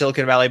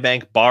 Silicon Valley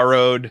Bank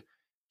borrowed,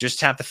 just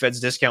tap the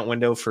Fed's discount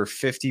window for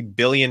 $50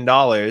 billion.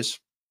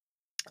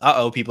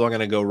 People are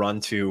going to go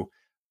run to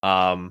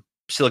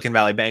Silicon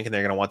Valley Bank and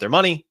they're going to want their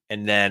money.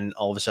 And then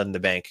all of a sudden the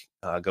bank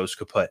goes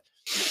kaput.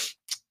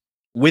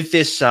 With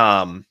this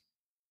kind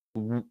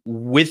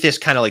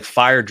of like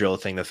fire drill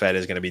thing the Fed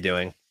is going to be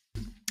doing,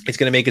 it's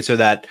going to make it so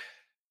that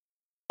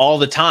all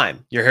the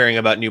time you're hearing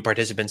about new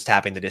participants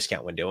tapping the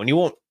discount window, and you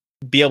won't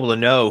be able to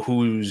know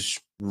who's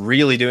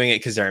really doing it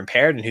because they're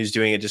impaired and who's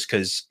doing it just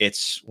because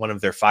it's one of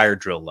their fire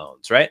drill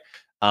loans, right?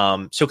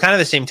 So kind of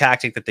the same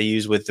tactic that they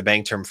use with the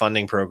Bank Term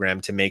Funding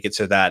Program to make it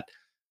so that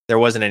there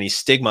wasn't any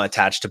stigma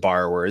attached to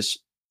borrowers.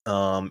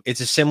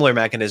 It's a similar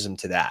mechanism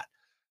to that.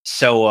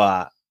 So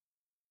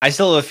I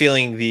still have a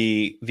feeling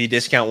the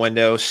discount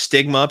window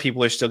stigma,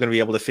 people are still going to be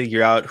able to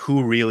figure out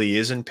who really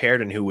is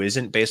impaired and who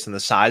isn't based on the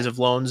size of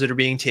loans that are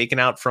being taken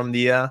out from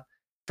the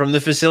from the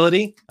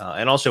facility.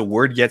 And also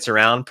word gets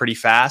around pretty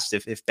fast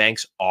if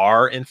banks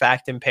are in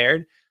fact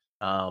impaired.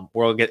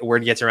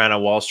 Word gets around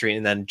on Wall Street,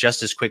 and then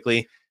just as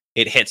quickly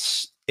it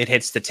hits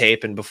the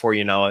tape, and before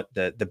you know it,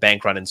 the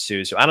bank run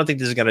ensues. So I don't think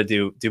this is going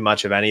to do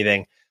much of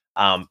anything.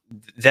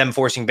 Them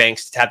forcing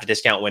banks to tap the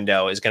discount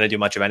window is going to do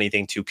much of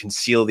anything to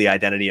conceal the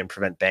identity and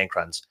prevent bank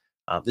runs.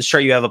 This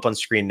chart you have up on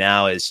screen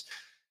now it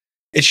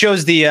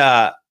shows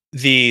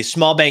the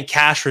small bank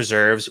cash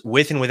reserves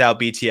with and without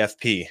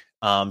BTFP.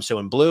 So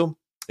in blue,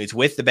 it's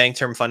with the Bank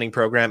Term Funding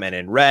Program, and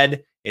in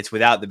red, it's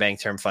without the Bank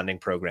Term Funding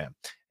Program.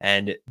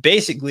 And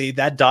basically,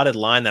 that dotted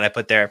line that I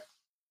put there,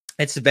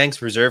 it's the bank's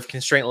reserve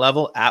constraint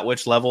level, at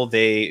which level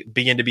they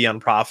begin to be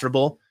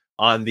unprofitable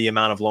on the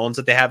amount of loans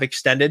that they have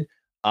extended,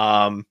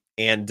 and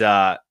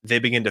they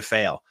begin to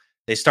fail.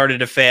 They started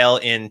to fail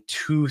in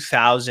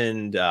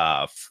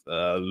 2012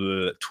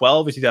 or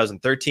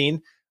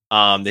 2013.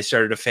 They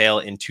started to fail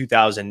in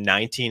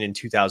 2019 and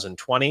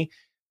 2020.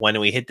 When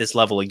we hit this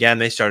level again,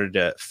 they started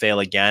to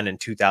fail again in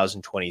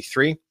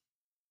 2023.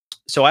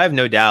 So I have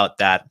no doubt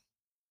that,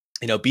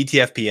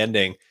 BTFP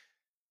ending,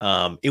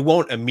 it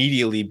won't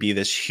immediately be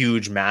this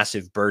huge,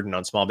 massive burden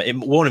on small banks. It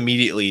won't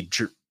immediately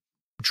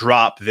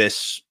drop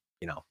this,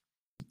 the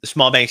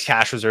small banks'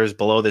 cash reserves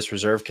below this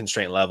reserve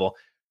constraint level.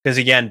 Because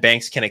again,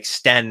 banks can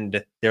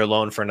extend their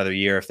loan for another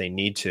year if they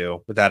need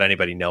to, without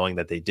anybody knowing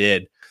that they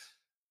did.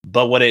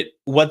 But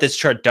what this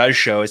chart does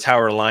show is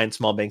how reliant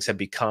small banks have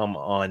become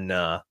on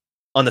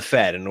the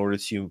Fed in order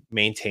to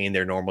maintain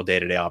their normal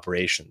day-to-day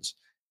operations.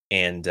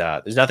 And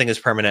there's nothing as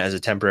permanent as a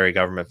temporary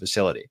government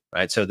facility,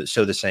 right? So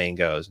the saying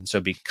goes. And so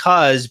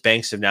because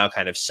banks have now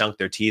kind of sunk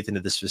their teeth into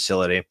this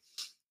facility,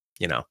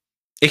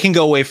 it can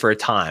go away for a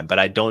time, but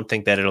I don't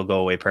think that it'll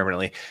go away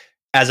permanently.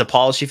 As a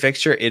policy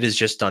fixture, it has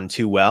just done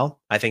too well.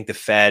 I think the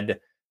Fed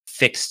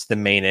fixed the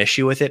main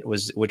issue with it,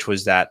 which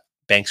was that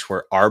banks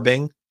were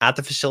arbing at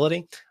the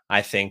facility.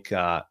 I think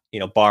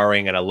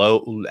borrowing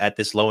at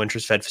this low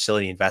interest Fed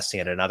facility, investing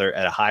at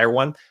a higher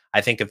one.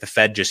 I think if the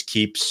Fed just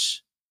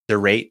keeps the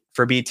rate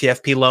for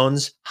BTFP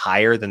loans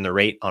higher than the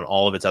rate on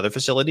all of its other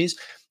facilities,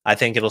 I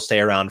think it'll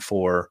stay around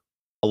for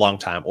a long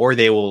time. Or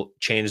they will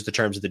change the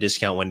terms of the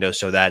discount window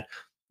so that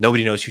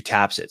nobody knows who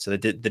taps it. So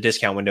the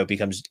discount window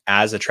becomes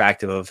as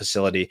attractive of a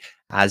facility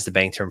as the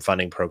Bank Term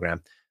Funding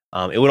Program.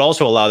 It would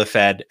also allow the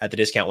Fed at the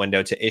discount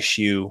window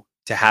to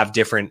have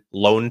different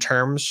loan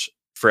terms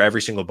for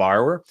every single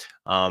borrower,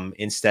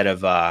 instead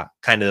of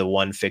kind of the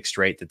one fixed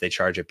rate that they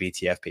charge at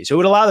BTFP. So it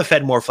would allow the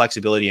Fed more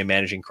flexibility in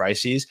managing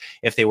crises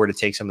if they were to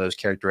take some of those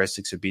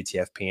characteristics of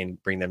BTFP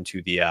and bring them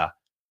to the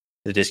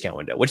discount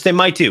window, which they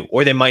might do,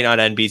 or they might not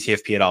end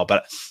BTFP at all.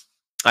 But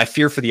I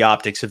fear for the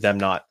optics of them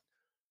not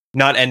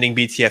ending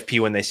BTFP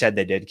when they said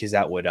they did, because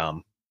that would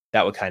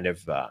kind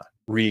of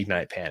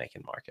reignite panic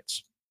in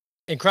markets.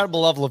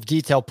 Incredible level of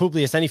detail.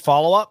 Publius, any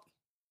follow-up?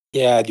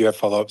 Yeah, I do have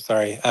follow-up.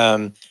 Sorry.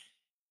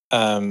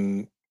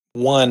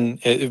 One,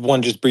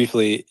 just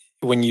briefly,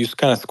 when you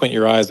kind of squint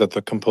your eyes at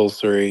the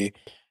compulsory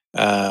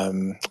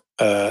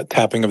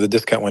tapping of the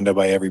discount window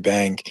by every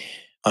bank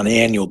on an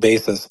annual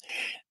basis,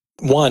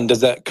 one,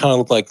 does that kind of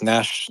look like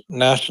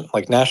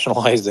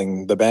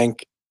nationalizing the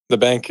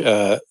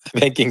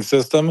banking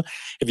system?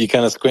 If you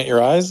kind of squint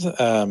your eyes,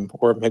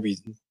 or maybe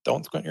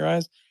don't squint your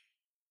eyes,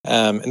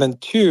 and then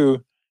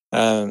two,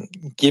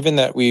 given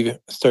that we've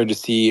started to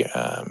see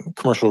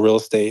commercial real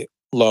estate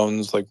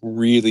loans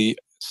really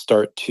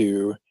start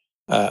to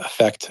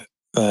affect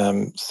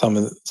some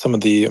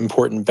of the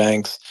important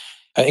banks,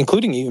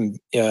 including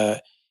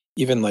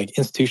even like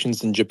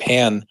institutions in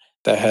Japan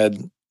that had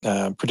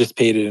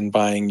participated in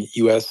buying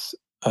U.S.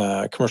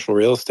 Commercial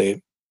real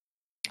estate.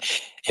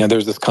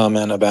 There's this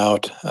comment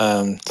about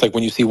it's like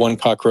when you see one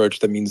cockroach,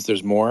 that means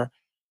there's more.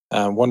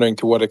 Wondering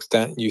to what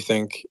extent you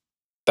think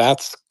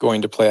that's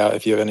going to play out,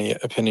 if you have any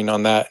opinion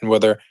on that, and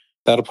whether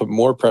that'll put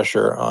more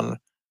pressure on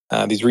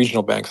these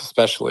regional banks,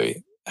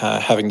 especially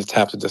having to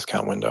tap the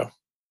discount window.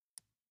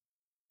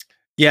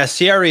 Yeah,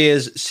 CRE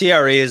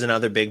is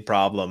another big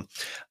problem.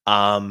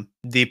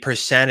 The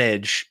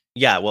percentage,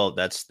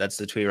 that's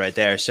the tweet right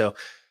there. So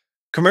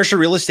commercial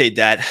real estate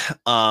debt,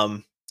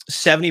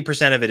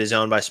 70% of it is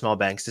owned by small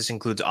banks. This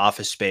includes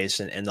office space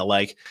and the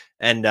like.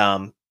 And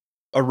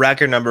a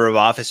record number of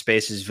office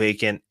space is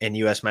vacant in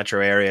U.S.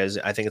 metro areas.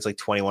 I think it's like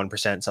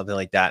 21%, something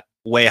like that,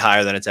 way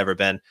higher than it's ever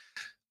been.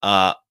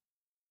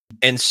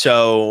 And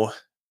so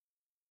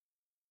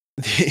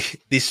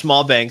the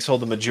small banks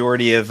hold the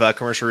majority of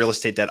commercial real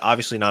estate debt.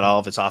 Obviously, not all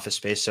of it's office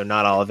space, so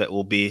not all of it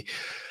will be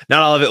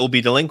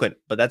delinquent.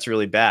 But that's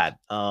really bad.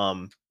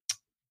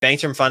 Bank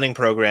Term Funding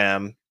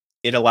Program,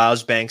 it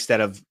allows banks that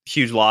have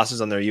huge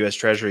losses on their U.S.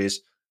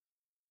 Treasuries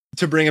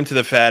to bring them to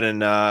the Fed,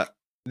 and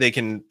they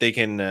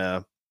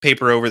can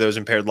paper over those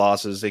impaired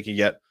losses. They can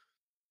get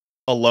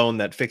a loan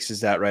that fixes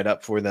that right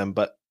up for them.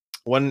 But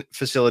one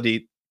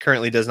facility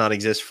currently does not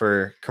exist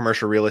for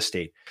commercial real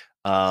estate.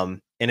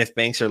 And if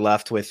banks are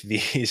left with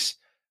these,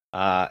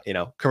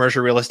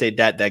 commercial real estate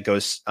debt that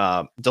goes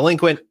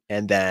delinquent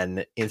and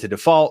then into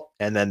default,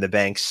 and then the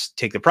banks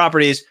take the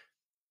properties,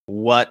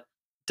 what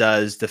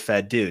does the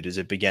Fed do? Does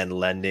it begin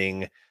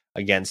lending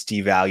against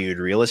devalued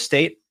real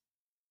estate?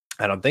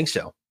 I don't think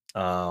so.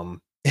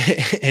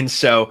 And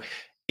so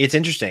it's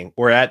interesting.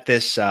 We're at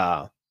this,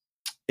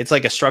 it's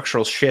like a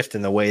structural shift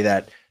in the way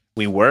that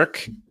we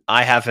work.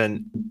 I've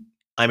been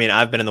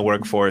in the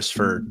workforce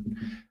for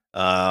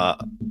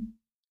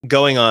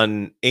going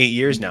on 8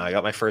 years now. I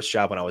got my first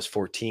job when I was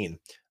 14,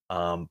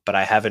 but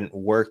I haven't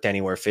worked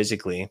anywhere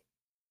physically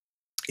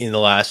in the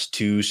last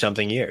 2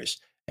 something years.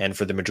 And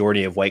for the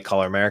majority of white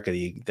collar America,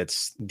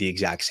 that's the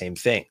exact same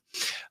thing.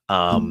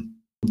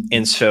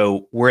 And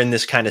so we're in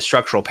this kind of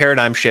structural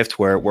paradigm shift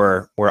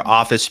where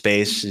office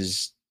space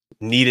is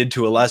needed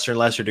to a lesser and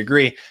lesser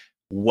degree.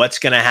 What's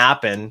going to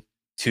happen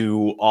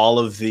to all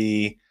of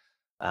the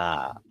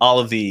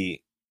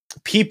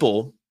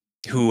people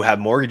who have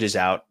mortgages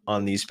out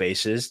on these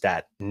spaces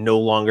that no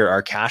longer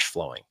are cash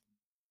flowing?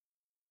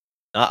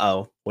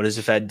 What does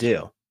the Fed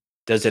do?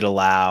 Does it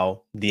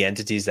allow the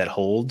entities that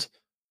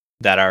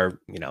are,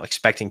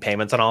 expecting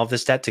payments on all of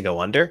this debt to go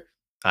under?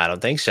 I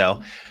don't think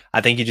so. I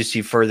think you just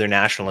see further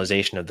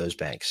nationalization of those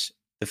banks.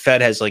 The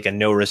Fed has like a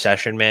no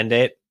recession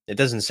mandate. It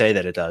doesn't say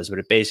that it does, but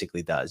it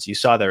basically does. You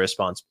saw their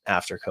response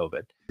after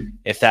COVID.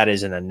 If that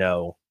isn't a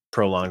no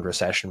prolonged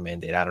recession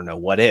mandate, I don't know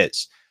what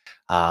is.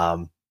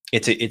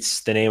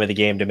 It's the name of the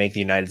game to make the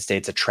United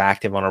States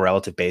attractive on a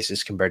relative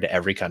basis compared to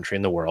every country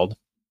in the world,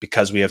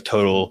 because we have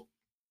total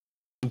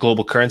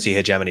global currency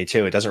hegemony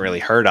too. It doesn't really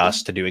hurt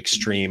us to do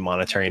extreme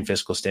monetary and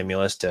fiscal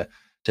stimulus to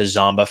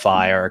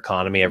zombify our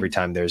economy every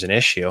time there's an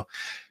issue.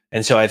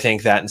 And so I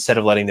think that instead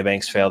of letting the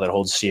banks fail that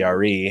hold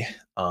CRE,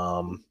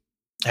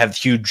 have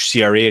huge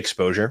CRE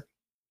exposure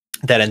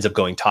that ends up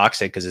going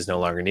toxic because it's no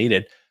longer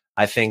needed,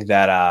 I think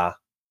that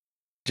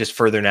just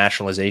further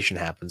nationalization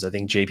happens. I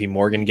think JP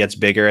Morgan gets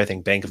bigger. I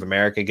think Bank of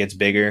America gets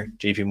bigger.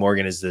 JP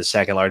Morgan is the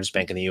second largest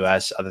bank in the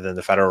US other than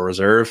the Federal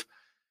Reserve.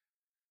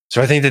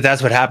 So I think that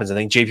that's what happens. I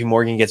think JP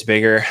Morgan gets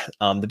bigger.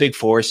 The big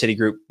four,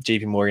 Citigroup,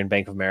 JP Morgan,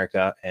 Bank of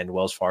America, and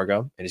Wells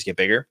Fargo, they just get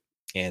bigger.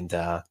 And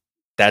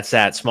that's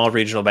that. Small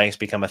regional banks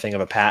become a thing of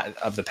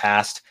the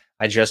past.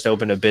 I just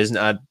opened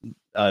a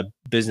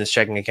business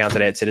checking account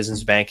today at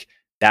Citizens Bank.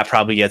 That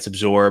probably gets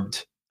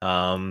absorbed.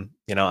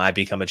 I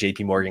become a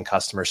JP Morgan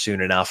customer soon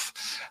enough.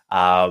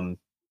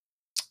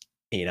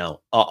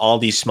 All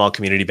these small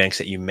community banks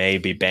that you may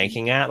be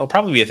banking at will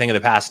probably be a thing of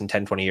the past in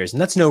 10, 20 years.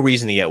 And that's no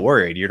reason to get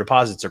worried. Your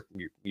deposits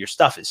your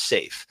stuff is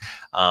safe.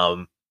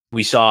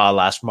 We saw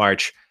last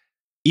March,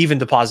 even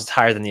deposits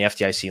higher than the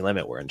FDIC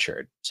limit were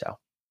insured. So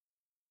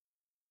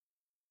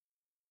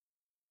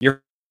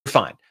you're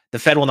fine. The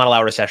Fed will not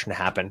allow a recession to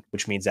happen,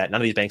 which means that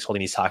none of these banks holding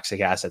these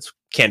toxic assets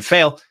can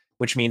fail,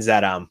 which means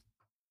that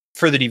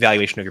further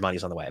devaluation of your money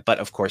is on the way. But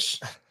of course,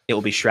 it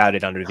will be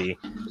shrouded under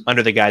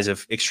the guise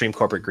of extreme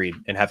corporate greed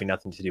and having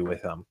nothing to do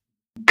with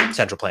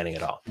central planning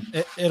at all.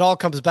 It all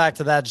comes back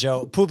to that,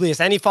 Joe. Publius,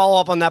 any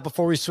follow-up on that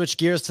before we switch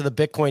gears to the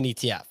Bitcoin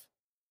ETF?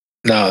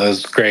 No, that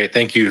was great.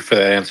 Thank you for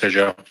that answer,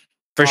 Joe.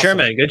 For sure,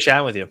 man. Good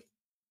chatting with you.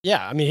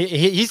 Yeah, I mean,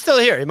 he's still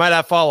here. He might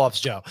have follow-ups,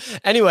 Joe.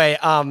 Anyway,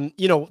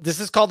 this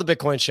is called the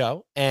Bitcoin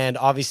Show, and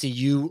obviously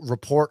you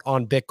report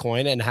on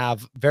Bitcoin and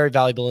have very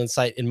valuable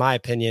insight, in my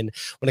opinion,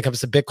 when it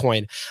comes to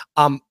Bitcoin.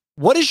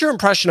 What is your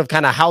impression of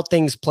kind of how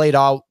things played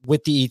out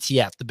with the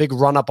ETF, the big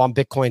run up on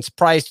Bitcoin's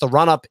price, the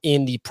run up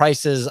in the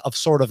prices of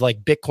sort of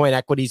like Bitcoin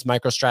equities,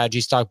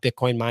 MicroStrategy stock,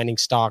 Bitcoin mining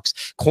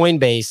stocks,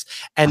 Coinbase,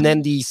 and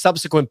then the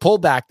subsequent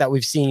pullback that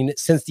we've seen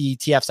since the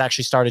ETFs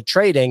actually started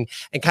trading,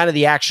 and kind of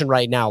the action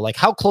right now? Like,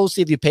 how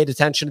closely have you paid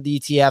attention to the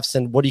ETFs,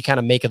 and what do you kind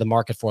of make of the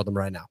market for them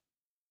right now?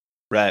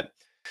 Right.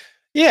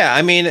 Yeah.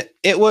 I mean,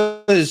 it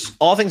was,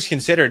 all things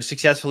considered,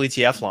 successful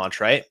ETF launch,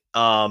 right?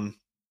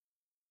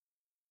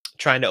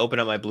 Trying to open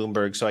up my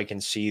Bloomberg so I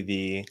can see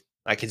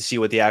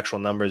what the actual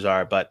numbers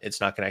are, but it's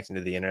not connecting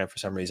to the internet for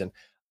some reason.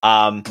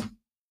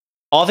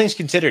 All things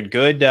considered,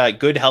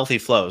 good healthy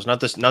flows. Not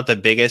the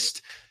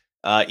biggest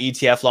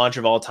ETF launch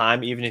of all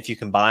time, even if you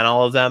combine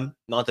all of them.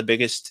 Not the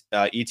biggest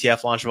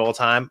ETF launch of all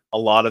time. A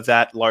lot of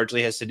that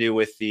largely has to do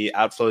with the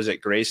outflows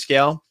at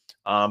Grayscale,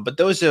 but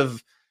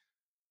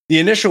the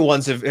initial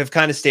ones have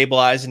kind of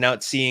stabilized, and now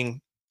it's seeing,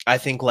 I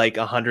think, like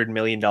 $100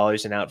 million in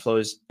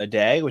outflows a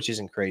day, which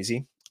isn't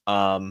crazy.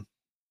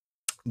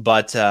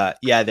 But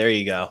yeah, there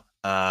you go.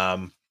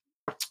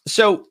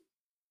 So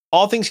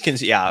all things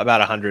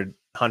about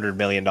 $100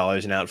 million in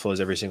outflows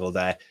every single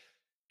day.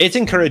 It's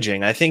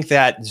encouraging. I think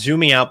that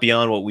zooming out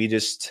beyond what we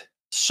just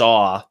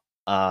saw,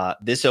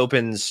 this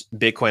opens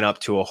Bitcoin up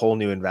to a whole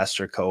new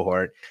investor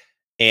cohort.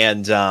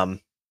 And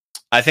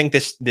I think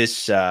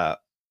this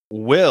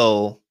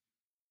will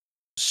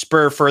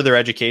spur further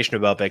education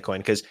about Bitcoin,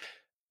 because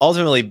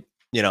ultimately,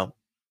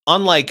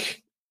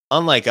 unlike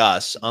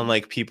us,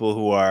 unlike people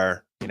who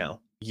are,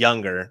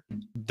 younger,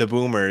 the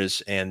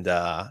boomers and,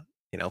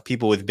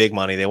 people with big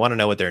money, they want to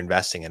know what they're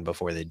investing in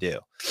before they do.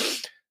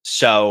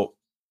 So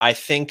I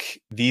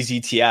think these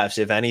ETFs,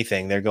 if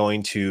anything, they're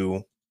going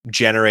to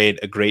generate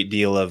a great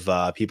deal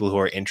of people who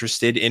are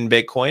interested in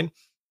Bitcoin,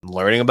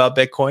 learning about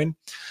Bitcoin,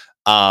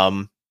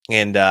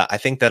 And I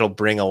think that'll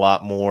bring a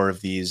lot more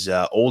of these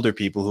older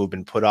people who have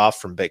been put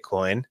off from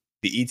Bitcoin.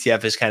 The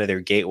ETF is kind of their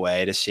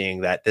gateway to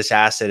seeing that this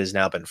asset has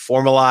now been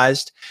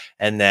formalized.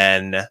 And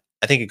then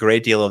I think a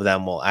great deal of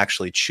them will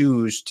actually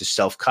choose to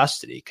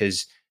self-custody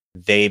because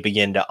they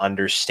begin to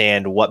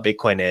understand what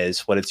Bitcoin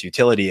is, what its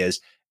utility is.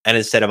 And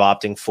instead of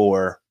opting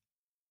for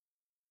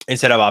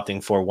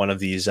one of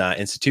these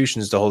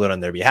institutions to hold it on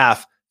their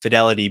behalf,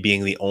 Fidelity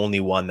being the only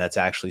one that's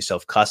actually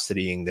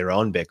self-custodying their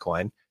own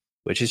Bitcoin,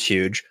 which is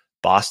huge,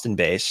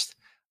 Boston-based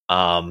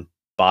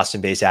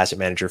asset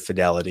manager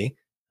Fidelity.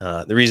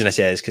 The reason I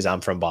say that is because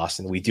I'm from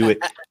Boston. We do it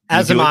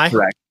as am I.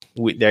 Correct.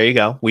 There you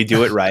go. We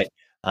do it right.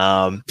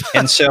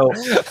 And so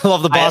I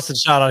love the Boston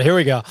shout out. Here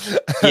we go.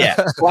 Yeah.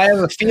 So I have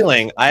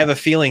a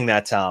feeling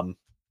that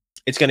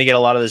it's going to get a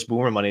lot of this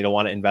boomer money to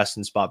want to invest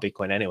in spot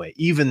Bitcoin anyway,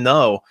 even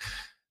though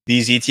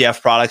these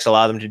ETF products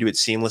allow them to do it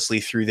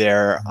seamlessly through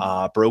their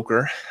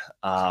broker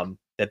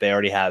that they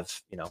already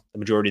have, the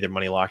majority of their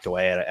money locked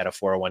away at a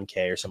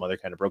 401k or some other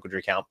kind of brokerage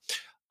account,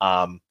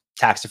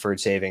 tax deferred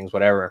savings,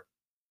 whatever.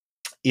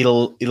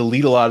 It'll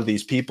lead a lot of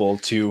these people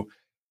to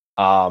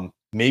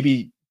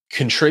maybe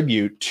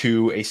contribute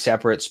to a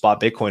separate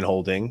spot Bitcoin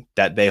holding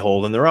that they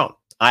hold in their own.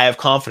 I have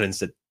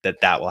confidence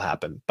that will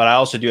happen, but I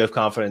also do have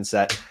confidence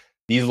that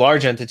these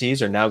large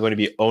entities are now going to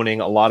be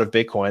owning a lot of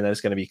Bitcoin that is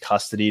going to be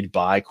custodied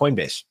by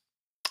Coinbase.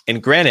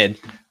 And granted,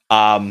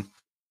 the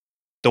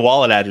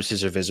wallet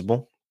addresses are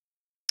visible,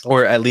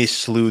 or at least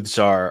sleuths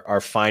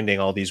are finding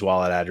all these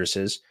wallet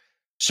addresses.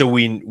 So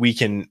we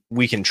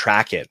can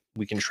track it.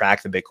 We can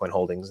track the Bitcoin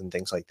holdings and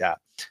things like that.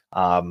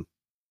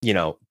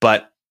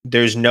 But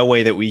there's no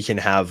way that we can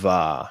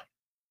have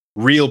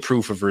real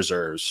proof of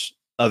reserves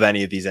of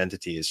any of these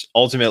entities.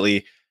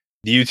 Ultimately,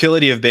 the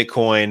utility of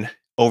Bitcoin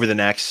over the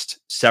next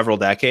several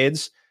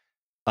decades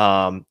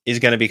is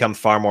going to become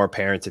far more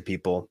apparent to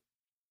people.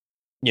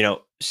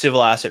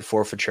 Civil asset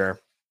forfeiture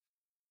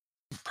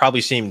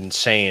probably seemed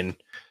insane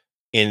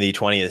in the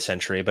 20th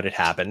century, but it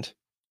happened.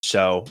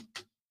 So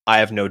I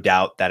have no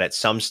doubt that at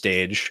some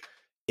stage,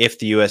 if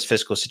the U.S.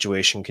 fiscal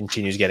situation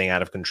continues getting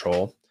out of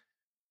control,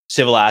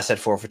 civil asset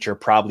forfeiture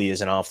probably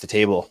isn't off the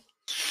table.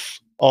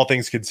 All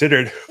things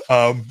considered,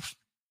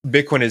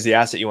 Bitcoin is the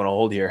asset you want to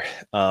hold here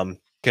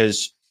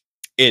because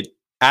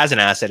as an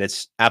asset,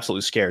 it's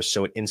absolutely scarce.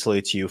 So it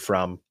insulates you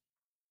from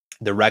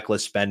the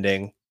reckless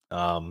spending,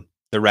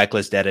 the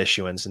reckless debt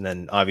issuance, and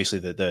then obviously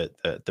the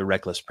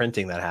reckless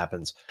printing that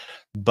happens.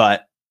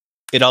 But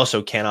it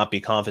also cannot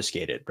be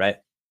confiscated, right?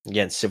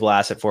 Again, civil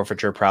asset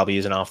forfeiture probably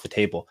isn't off the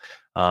table.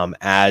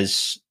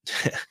 As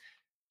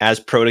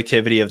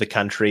productivity of the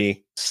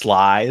country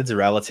slides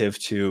relative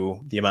to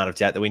the amount of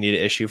debt that we need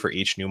to issue for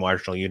each new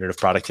marginal unit of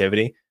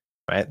productivity,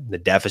 right? The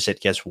deficit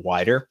gets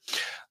wider.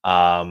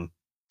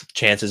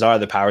 Chances are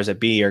the powers that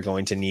be are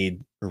going to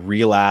need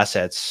real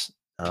assets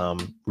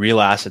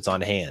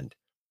on hand.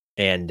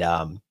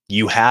 And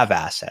you have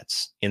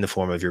assets in the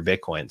form of your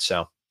Bitcoin.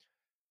 So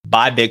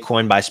buy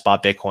Bitcoin, buy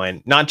spot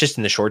Bitcoin, not just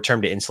in the short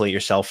term to insulate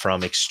yourself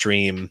from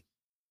extreme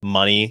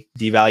money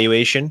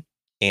devaluation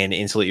and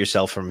insulate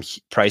yourself from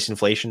price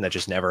inflation that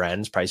just never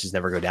ends. Prices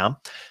never go down.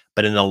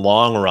 But in the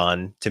long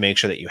run, to make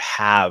sure that you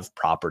have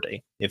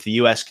property. If the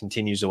U.S.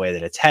 continues the way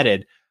that it's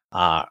headed,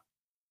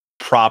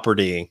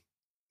 property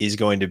is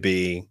going to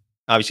be,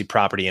 obviously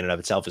property in and of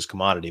itself is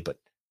commodity, but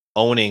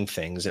owning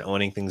things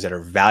that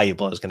are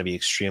valuable is going to be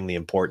extremely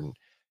important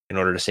in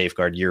order to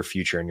safeguard your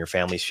future and your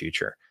family's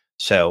future.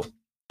 So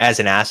as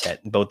an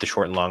asset, both the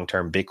short and long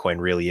term, Bitcoin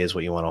really is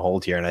what you want to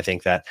hold here. And I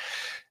think that,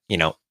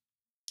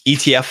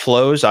 ETF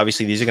flows,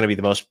 obviously these are going to be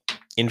the most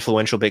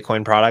influential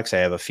Bitcoin products. I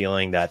have a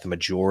feeling that the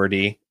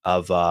majority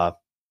of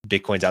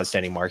Bitcoin's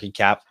outstanding market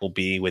cap will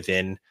be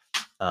within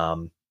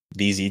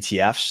these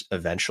ETFs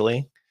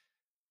eventually,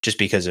 just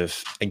because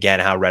of, again,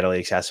 how readily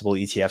accessible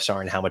ETFs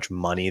are and how much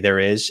money there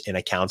is in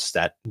accounts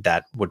that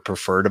would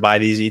prefer to buy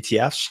these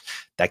ETFs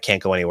that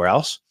can't go anywhere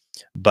else.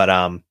 But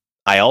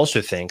I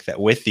also think that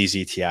with these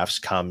ETFs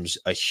comes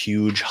a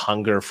huge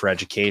hunger for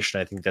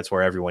education. I think that's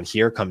where everyone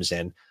here comes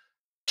in.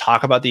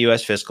 Talk about the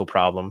U.S. fiscal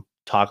problem,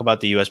 talk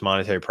about the U.S.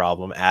 monetary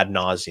problem ad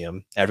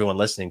nauseum. Everyone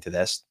listening to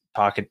this,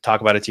 talk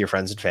about it to your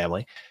friends and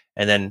family,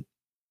 and then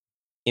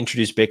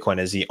introduce Bitcoin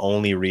as the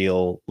only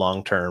real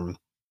long-term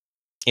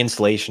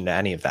insulation to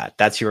any of that.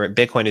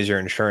 Bitcoin is your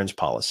insurance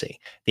policy.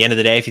 At the end of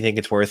the day, if you think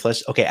it's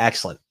worthless, okay,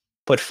 excellent.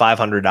 Put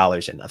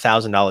 $500 in,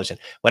 $1,000 in,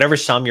 whatever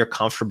sum you're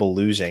comfortable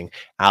losing,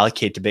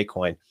 allocate to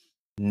Bitcoin.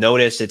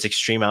 Notice its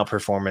extreme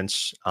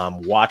outperformance.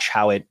 Watch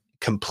how it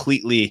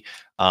completely,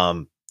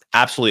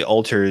 absolutely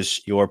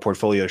alters your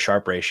portfolio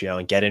Sharpe ratio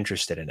and get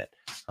interested in it.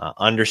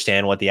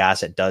 Understand what the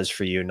asset does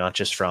for you, not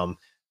just from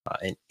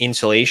an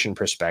insulation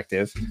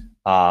perspective,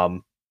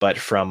 but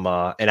from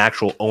an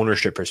actual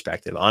ownership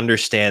perspective.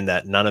 Understand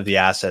that none of the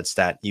assets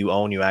that you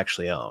own, you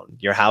actually own.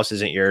 Your house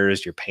isn't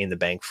yours. You're paying the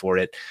bank for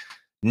it.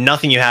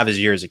 Nothing you have is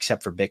yours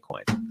except for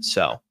Bitcoin.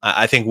 So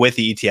I think with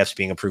the ETFs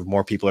being approved,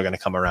 more people are going to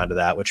come around to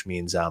that, which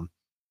means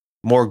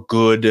more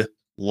good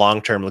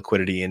long-term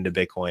liquidity into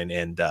Bitcoin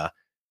and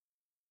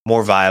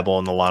more viable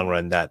in the long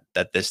run that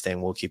this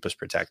thing will keep us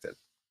protected.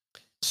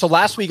 So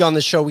last week on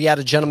the show, we had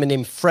a gentleman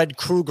named Fred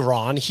Krueger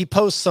on. He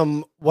posts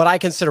some, what I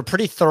consider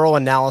pretty thorough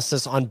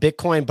analysis on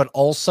Bitcoin, but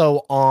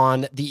also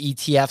on the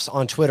ETFs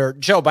on Twitter.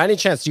 Joe, by any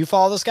chance, do you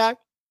follow this guy?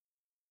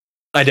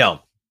 I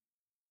don't.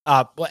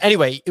 Well,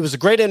 anyway, it was a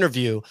great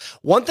interview.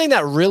 One thing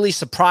that really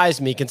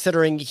surprised me,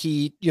 considering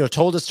he,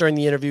 told us during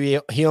the interview,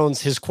 he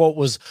owns, his quote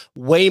was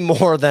way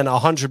more than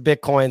 100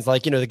 Bitcoins.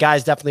 Like, the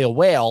guy's definitely a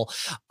whale.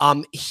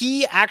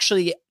 He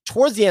actually,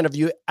 towards the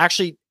interview,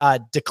 actually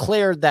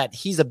declared that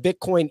he's a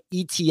Bitcoin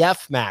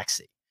ETF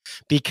maxi,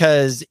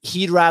 because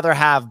he'd rather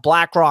have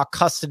BlackRock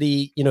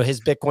custody,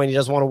 his Bitcoin. He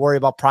doesn't want to worry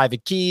about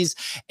private keys,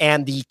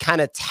 and the kind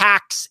of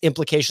tax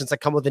implications that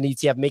come with an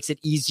ETF makes it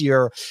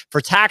easier for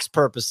tax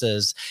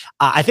purposes.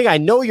 I think I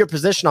know your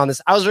position on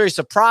this. I was very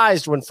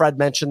surprised when Fred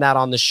mentioned that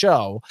on the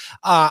show.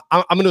 I'm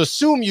going to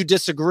assume you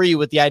disagree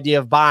with the idea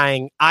of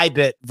buying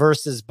IBIT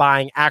versus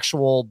buying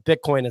actual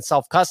Bitcoin and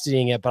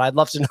self-custodying it, but I'd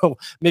love to know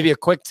maybe a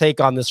quick take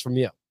on this from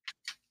you.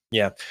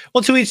 Yeah.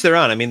 Well, to each their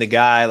own. I mean, the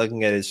guy,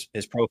 looking at his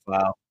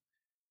profile,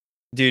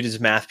 dude is a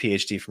math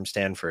PhD from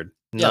Stanford.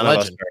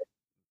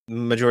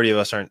 Majority of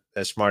us aren't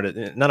as smart.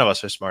 None of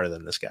us are smarter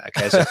than this guy.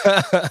 Okay, so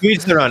to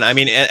each their own. I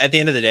mean, at the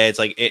end of the day, it's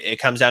like it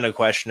comes down to a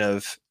question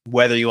of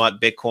whether you want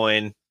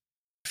Bitcoin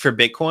for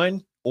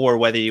Bitcoin or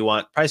whether you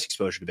want price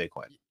exposure to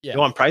Bitcoin. Yeah. You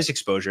want price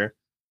exposure,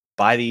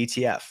 buy the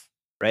ETF,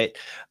 right?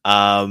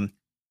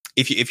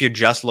 If you're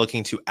just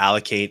looking to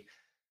allocate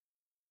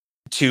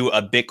to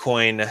a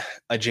Bitcoin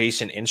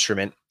adjacent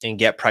instrument and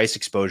get price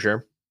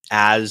exposure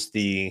as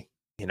the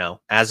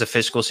as the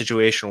fiscal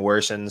situation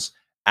worsens,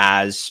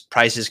 as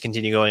prices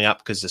continue going up,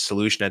 because the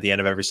solution at the end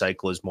of every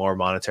cycle is more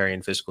monetary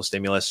and fiscal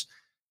stimulus,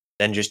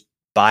 then just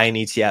buy an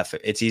ETF.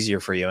 It's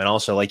easier for you. And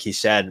also, like he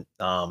said,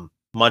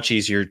 much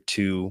easier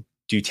to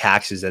do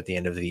taxes at the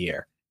end of the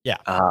year. Yeah.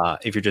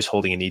 If you're just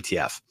holding an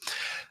ETF.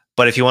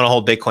 But if you want to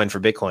hold Bitcoin for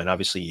Bitcoin,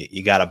 obviously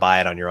you got to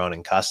buy it on your own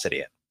and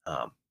custody it.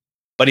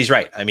 But he's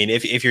right. I mean,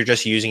 if you're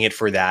just using it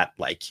for that,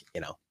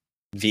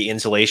 the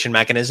insulation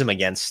mechanism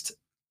against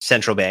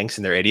central banks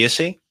and their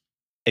idiocy,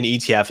 an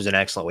ETF is an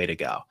excellent way to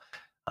go.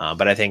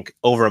 But I think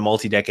over a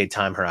multi-decade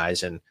time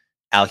horizon,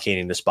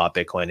 allocating to spot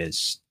Bitcoin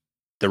is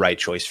the right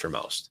choice for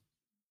most.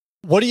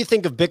 What do you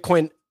think of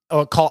Bitcoin?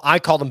 I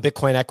call them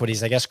Bitcoin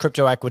equities, I guess,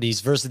 crypto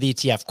equities versus the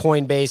ETF,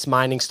 Coinbase,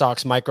 mining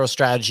stocks,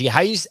 MicroStrategy.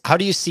 How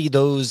do you see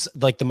those,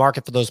 like the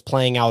market for those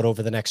playing out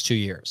over the next 2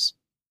 years?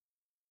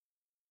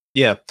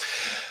 Yeah.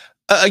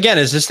 Again,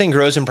 as this thing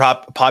grows in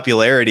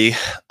popularity,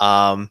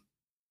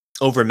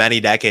 over many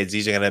decades,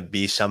 these are going to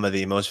be some of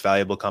the most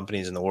valuable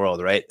companies in the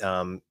world, right?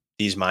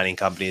 These mining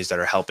companies that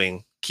are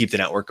helping keep the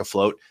network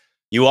afloat.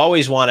 You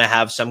always want to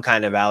have some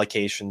kind of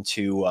allocation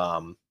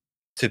to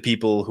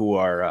people who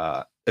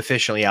are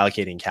efficiently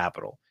allocating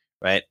capital,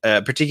 right?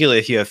 Particularly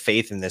if you have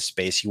faith in this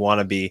space, you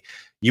want to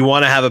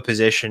have a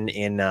position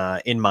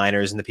in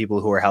miners and the people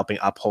who are helping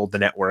uphold the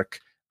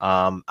network.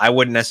 I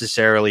wouldn't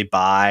necessarily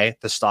buy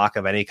the stock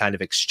of any kind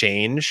of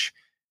exchange,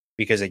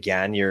 because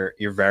again, you're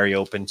very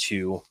open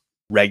to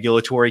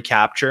regulatory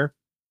capture,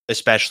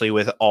 especially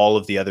with all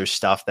of the other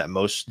stuff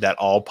that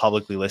all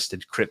publicly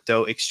listed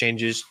crypto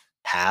exchanges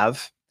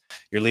have.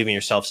 You're leaving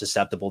yourself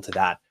susceptible to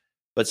that.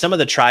 But some of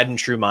the tried and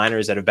true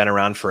miners that have been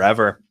around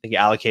forever, I think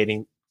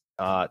allocating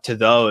to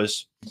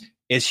those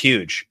is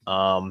huge.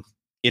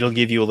 It'll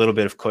give you a little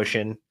bit of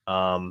cushion.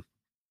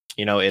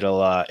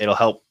 It'll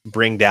help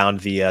bring down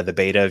the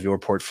beta of your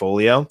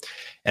portfolio.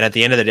 And at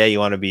the end of the day, you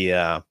want to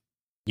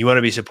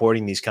be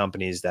supporting these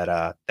companies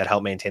that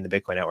help maintain the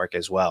Bitcoin network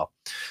as well.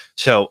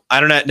 So I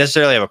don't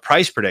necessarily have a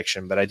price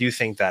prediction, but I do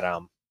think that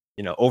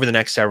over the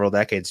next several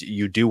decades,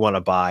 you do want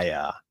to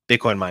buy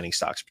Bitcoin mining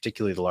stocks,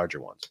 particularly the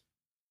larger ones.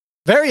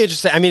 Very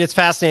interesting. I mean, it's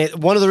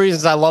fascinating. One of the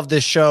reasons I love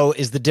this show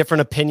is the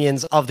different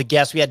opinions of the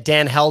guests. We had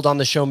Dan Held on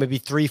the show maybe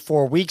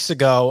 3-4 weeks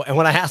ago. And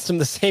when I asked him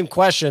the same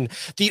question,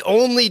 the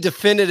only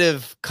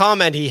definitive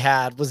comment he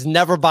had was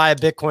never buy a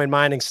Bitcoin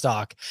mining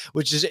stock,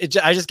 which is,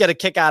 I just get a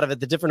kick out of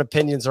it. The different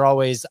opinions are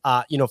always,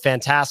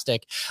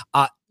 fantastic.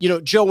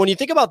 Joe, when you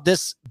think about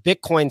this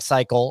Bitcoin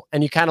cycle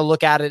and you kind of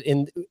look at it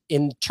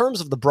in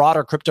terms of the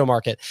broader crypto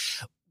market,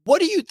 what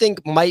do you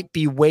think might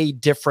be way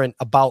different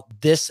about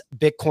this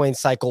Bitcoin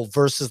cycle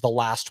versus the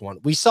last one?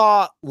 We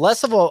saw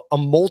less of a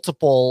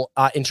multiple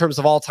in terms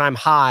of all-time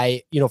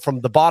high, from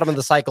the bottom of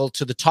the cycle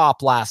to the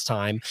top last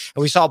time.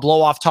 And we saw a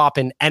blow off top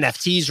in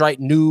NFTs, right?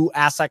 New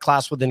asset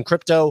class within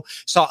crypto.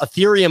 Saw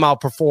Ethereum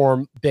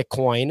outperform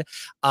Bitcoin.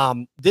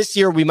 This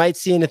year, we might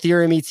see an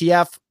Ethereum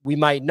ETF. We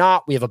might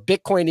not. We have a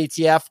Bitcoin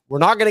ETF. We're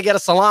not going to get a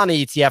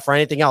Solana ETF or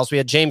anything else. We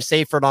had James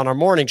Seyfert on our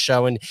morning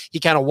show, and he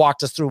kind of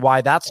walked us through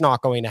why that's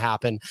not going to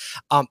happen.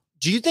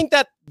 Do you think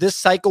that this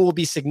cycle will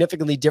be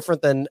significantly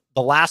different than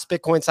the last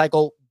Bitcoin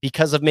cycle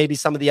because of maybe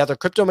some of the other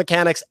crypto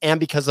mechanics and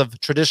because of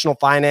traditional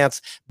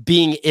finance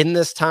being in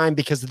this time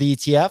because of the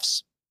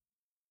ETFs?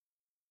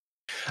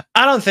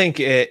 I don't think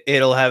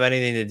it'll have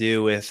anything to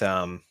do with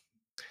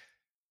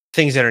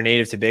things that are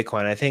native to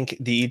Bitcoin. I think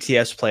the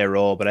ETFs play a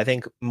role, but I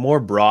think more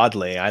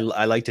broadly, I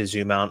like to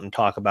zoom out and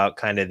talk about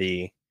kind of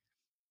the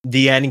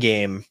end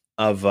game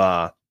of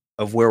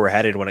where we're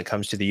headed when it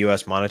comes to the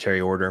U.S.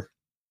 monetary order.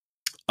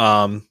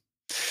 Like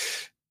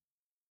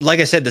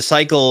I said, the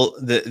cycle,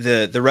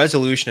 the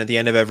resolution at the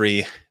end of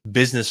every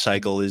business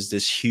cycle is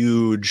this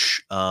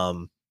huge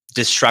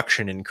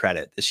destruction in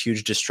credit, this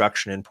huge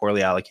destruction in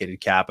poorly allocated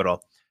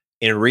capital.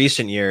 In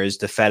recent years,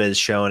 the Fed has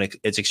shown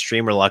its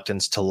extreme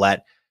reluctance to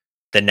let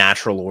the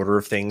natural order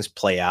of things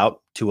play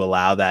out, to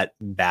allow that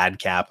bad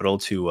capital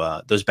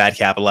to those bad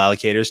capital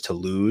allocators to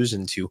lose,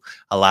 and to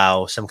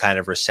allow some kind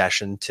of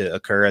recession to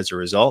occur as a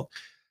result.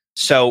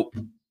 So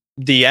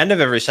the end of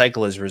every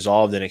cycle is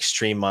resolved in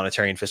extreme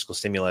monetary and fiscal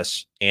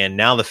stimulus. And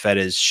now the Fed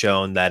has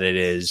shown that it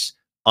is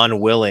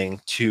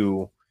unwilling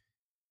to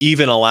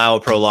even allow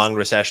a prolonged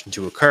recession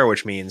to occur,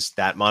 which means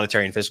that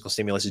monetary and fiscal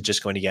stimulus is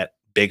just going to get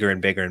bigger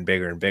and bigger and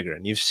bigger and bigger.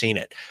 And you've seen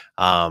it.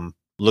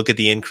 Look at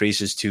the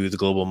increases to the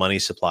global money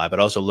supply, but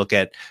also look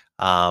at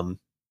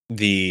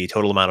the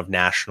total amount of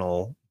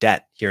national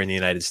debt here in the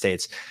United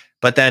States.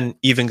 But then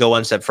even go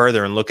one step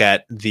further and look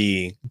at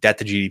the debt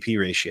to GDP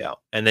ratio,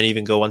 and then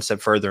even go one step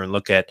further and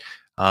look at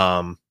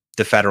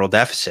the federal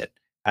deficit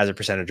as a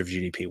percentage of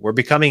GDP. We're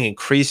becoming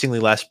increasingly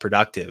less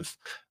productive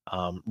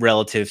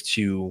relative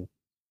to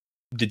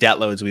the debt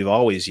loads we've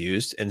always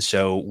used, and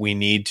so we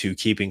need to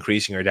keep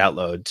increasing our debt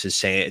load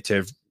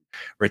to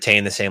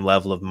retain the same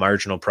level of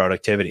marginal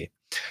productivity.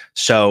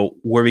 So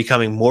we're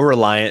becoming more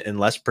reliant and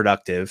less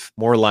productive,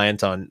 more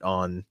reliant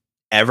on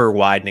ever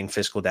widening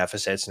fiscal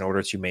deficits in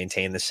order to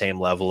maintain the same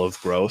level of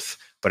growth.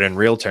 But in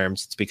real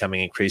terms, it's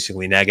becoming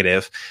increasingly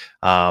negative.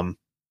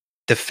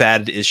 The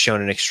Fed is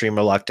shown an extreme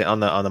reluctance on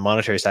the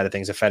monetary side of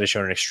things. The Fed has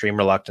shown an extreme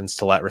reluctance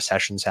to let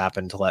recessions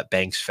happen, to let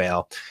banks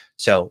fail.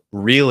 So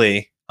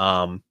really,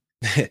 the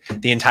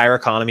entire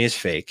economy is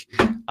fake.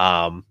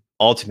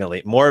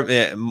 Ultimately, more of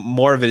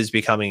it is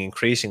becoming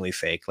increasingly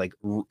fake. Like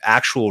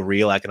actual,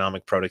 real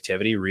economic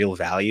productivity, real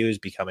value is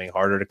becoming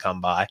harder to come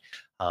by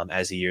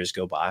as the years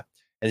go by.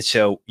 And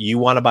so you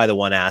want to buy the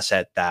one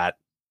asset that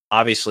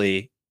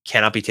obviously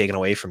cannot be taken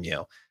away from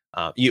you.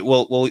 We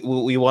want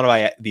to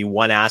buy the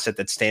one asset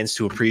that stands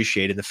to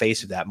appreciate in the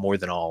face of that more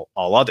than all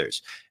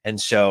others. And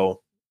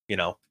so,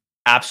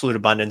 absolute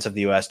abundance of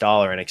the US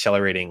dollar and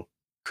accelerating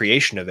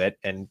creation of it,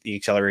 and the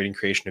accelerating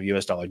creation of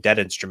US dollar debt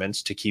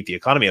instruments to keep the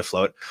economy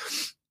afloat.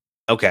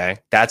 Okay,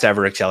 that's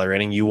ever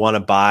accelerating. You want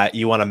to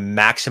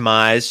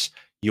maximize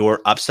your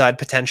upside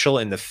potential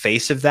in the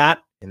face of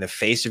that, in the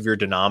face of your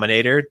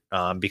denominator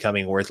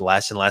becoming worth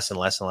less and less and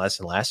less and less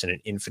and less, and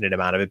an infinite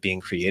amount of it being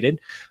created,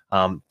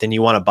 then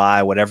you want to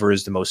buy whatever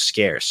is the most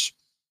scarce.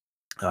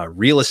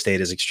 Real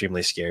estate is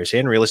extremely scarce,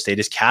 and real estate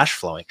is cash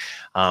flowing.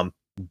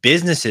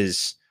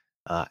 Businesses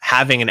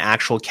having an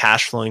actual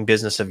cash flowing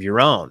business of your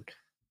own,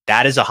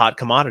 that is a hot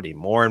commodity.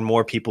 More and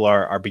more people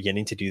are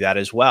beginning to do that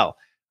as well.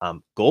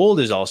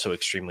 Gold is also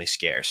extremely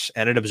scarce,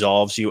 and it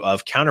absolves you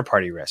of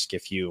counterparty risk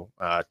if you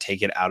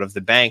take it out of the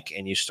bank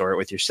and you store it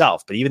with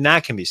yourself. But even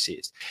that can be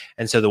seized.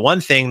 And so the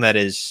one thing that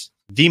is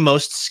the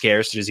most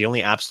scarce, it is the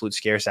only absolutely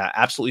scarce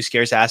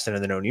asset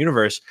in the known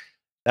universe,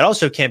 that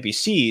also can't be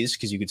seized,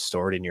 because you could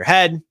store it in your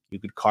head. You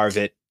could carve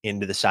it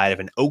into the side of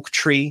an oak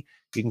tree.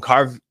 You can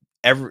carve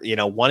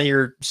one of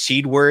your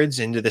seed words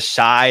into the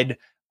side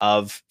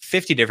of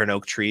 50 different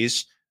oak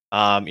trees.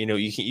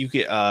 You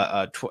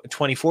get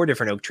 24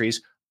 different oak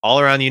trees all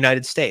around the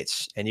United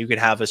States, and you could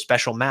have a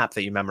special map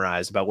that you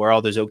memorize about where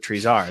all those oak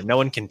trees are. No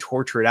one can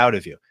torture it out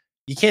of you.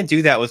 You can't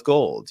do that with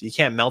gold. You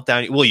can't melt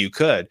down. Well, you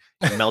could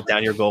melt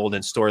down your gold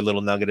and store a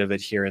little nugget of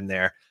it here and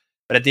there.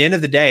 But at the end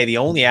of the day, the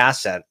only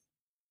asset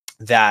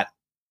that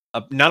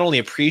not only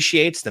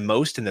appreciates the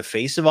most in the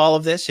face of all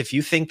of this, if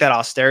you think that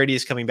austerity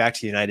is coming back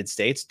to the United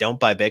States, don't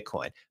buy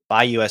Bitcoin,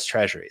 buy US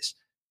Treasuries,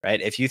 right?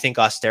 If you think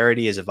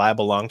austerity is a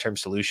viable long-term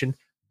solution,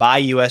 buy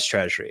US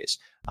Treasuries.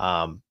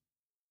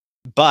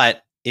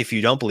 But if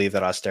you don't believe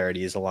that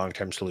austerity is a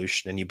long-term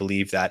solution, and you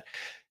believe that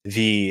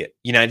the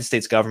United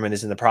States government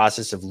is in the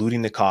process of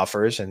looting the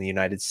coffers, and the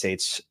United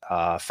States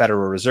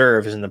Federal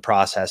Reserve is in the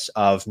process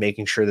of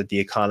making sure that the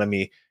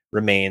economy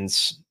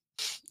remains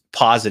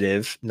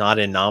positive, not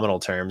in nominal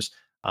terms,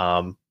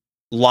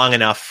 long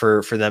enough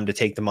for them to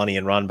take the money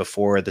and run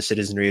before the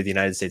citizenry of the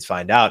United States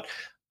find out,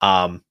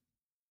 buy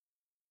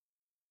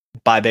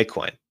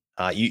Bitcoin.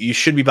 You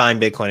should be buying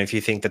Bitcoin if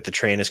you think that the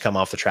train has come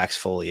off the tracks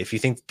fully. If you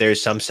think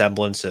there's some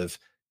semblance of,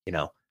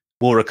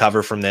 we'll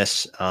recover from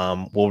this,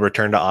 we'll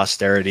return to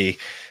austerity.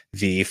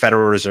 The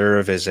Federal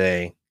Reserve is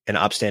an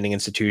upstanding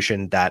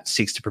institution that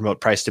seeks to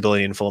promote price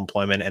stability and full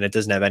employment, and it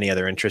doesn't have any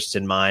other interests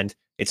in mind.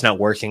 It's not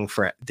working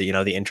for the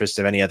interests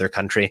of any other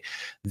country.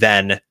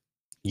 Then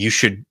you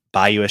should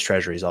buy U.S.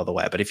 Treasuries all the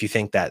way. But if you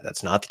think that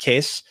that's not the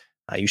case,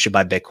 you should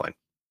buy Bitcoin.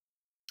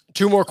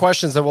 Two more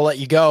questions, and we'll let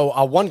you go.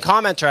 One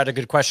commenter had a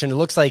good question. It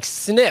looks like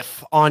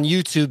Sniff on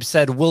YouTube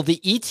said, will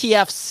the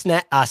ETF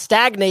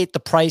stagnate the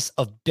price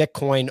of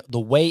Bitcoin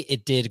the way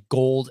it did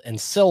gold and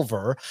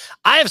silver?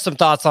 I have some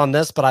thoughts on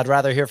this, but I'd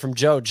rather hear from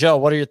Joe. Joe,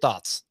 what are your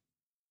thoughts?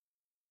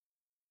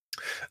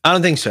 I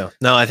don't think so.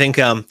 No, I think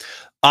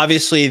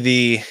obviously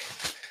the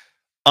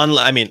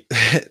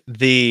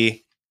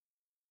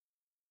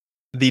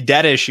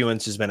debt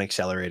issuance has been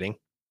accelerating.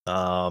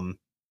 and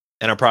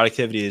our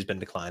productivity has been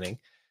declining.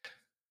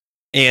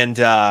 And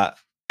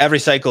every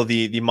cycle,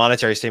 the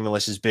monetary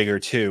stimulus is bigger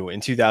too.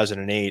 In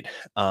 2008,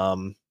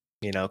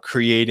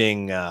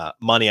 creating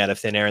money out of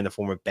thin air in the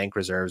form of bank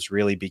reserves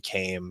really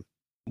became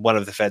one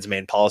of the Fed's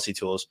main policy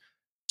tools.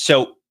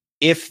 So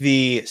if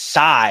the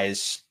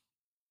size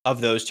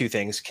of those two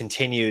things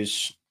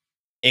continues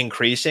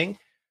increasing,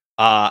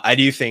 I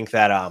do think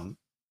that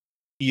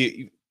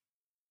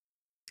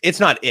it's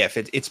not if,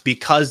 it's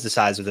because the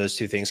size of those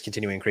two things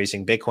continue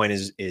increasing. Bitcoin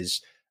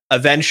is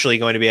eventually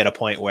going to be at a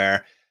point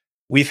where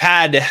we've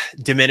had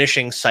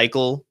diminishing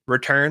cycle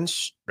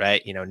returns,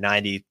 right?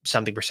 90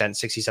 something percent,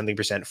 60 something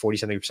percent, 40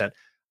 something percent.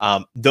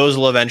 Those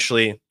will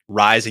eventually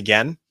rise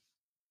again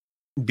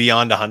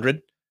beyond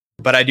 100.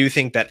 But I do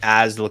think that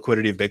as the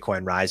liquidity of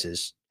Bitcoin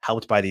rises,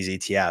 helped by these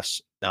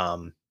ETFs,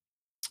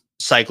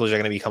 cycles are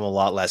going to become a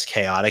lot less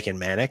chaotic and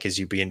manic as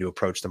you begin to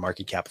approach the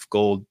market cap of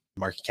gold,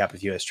 market cap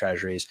of US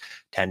treasuries,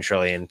 10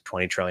 trillion,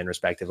 20 trillion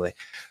respectively.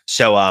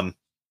 So I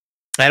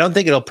don't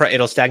think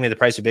it'll stagnate the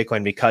price of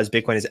Bitcoin because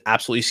Bitcoin is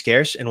absolutely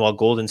scarce. And while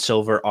gold and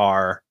silver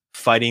are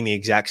fighting the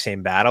exact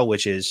same battle,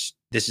 which is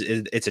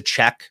it's a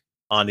check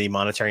on the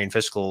monetary and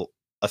fiscal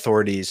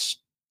authorities'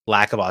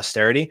 lack of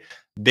austerity,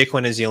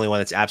 Bitcoin is the only one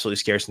that's absolutely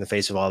scarce in the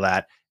face of all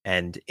that.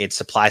 And its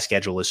supply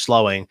schedule is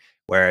slowing.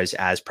 Whereas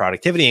as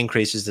productivity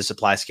increases, the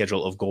supply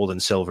schedule of gold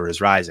and silver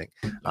is rising.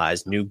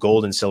 As new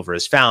gold and silver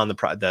is found,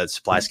 the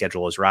supply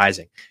schedule is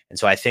rising. And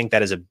so I think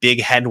that is a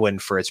big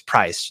headwind for its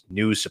price,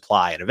 new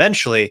supply. And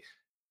eventually,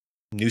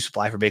 new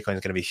supply for Bitcoin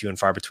is going to be few and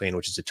far between,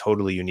 which is a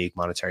totally unique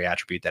monetary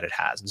attribute that it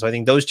has. And so I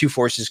think those two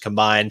forces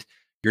combined,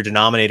 your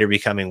denominator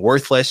becoming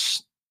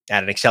worthless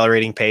at an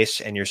accelerating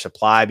pace and your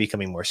supply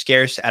becoming more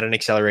scarce at an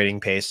accelerating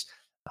pace,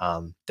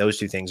 those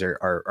two things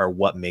are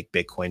what make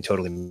Bitcoin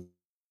totally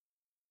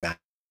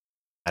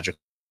magical.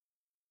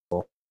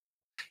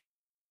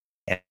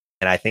 And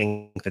I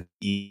think that,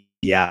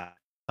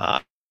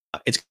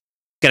 it's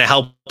going to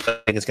help.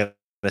 I think it's going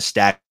to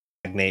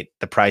stagnate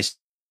the price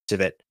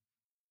of it.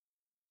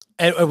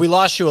 And we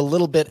lost you a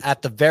little bit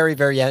at the very,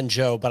 very end,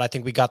 Joe, but I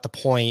think we got the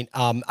point.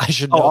 I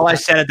should know. All I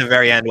said at the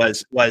very end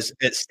was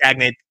it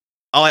stagnate.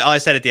 All I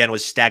said at the end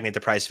was stagnate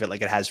the price of it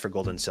like it has for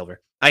gold and silver.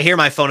 I hear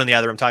my phone in the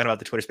other room talking about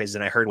the Twitter Spaces,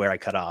 and I heard where I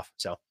cut off.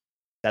 So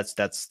that's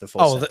the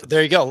full.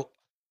 There you go.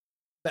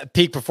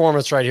 Peak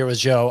performance right here with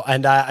Joe.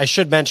 And I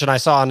should mention, I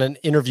saw in an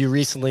interview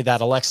recently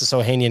that Alexis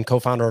Ohanian,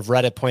 co-founder of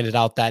Reddit, pointed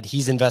out that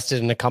he's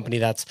invested in a company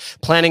that's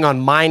planning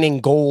on mining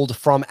gold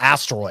from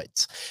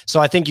asteroids. So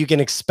I think you can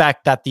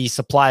expect that the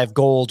supply of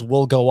gold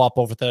will go up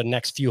over the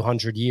next few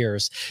hundred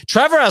years.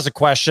 Trevor has a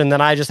question, then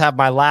I just have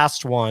my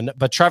last one.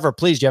 But Trevor,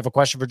 please, do you have a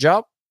question for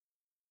Joe?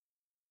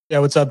 Yeah,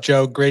 what's up,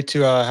 Joe? Great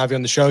to have you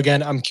on the show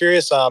again. I'm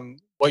curious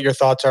what your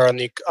thoughts are on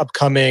the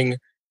upcoming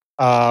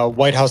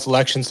White House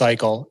election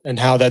cycle and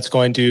how that's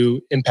going to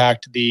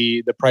impact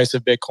the price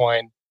of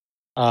Bitcoin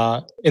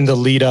in the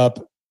lead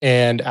up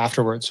and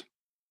afterwards.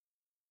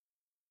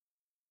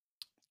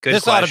 Good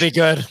this question. Ought to be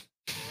good.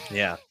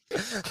 Yeah.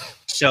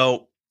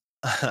 So,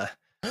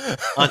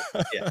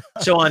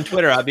 on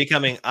Twitter,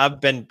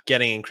 I've been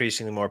getting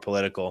increasingly more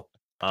political.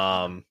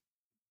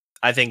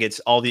 I think it's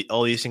all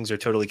these things are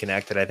totally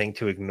connected. I think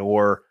to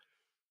ignore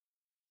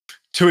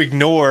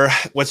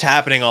what's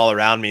happening all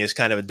around me is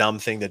kind of a dumb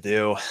thing to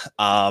do.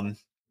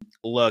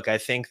 Look, I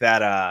think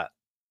that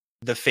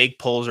the fake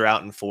polls are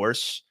out in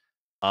force,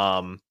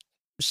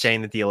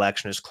 saying that the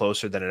election is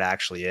closer than it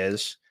actually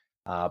is.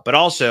 But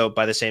also,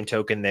 by the same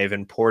token, they've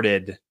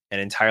imported an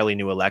entirely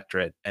new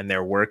electorate, and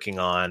they're working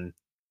on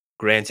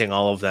granting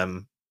all of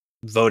them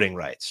voting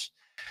rights.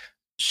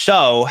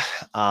 So,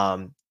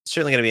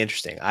 certainly going to be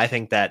interesting. I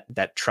think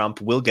that Trump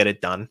will get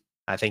it done.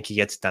 I think he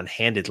gets done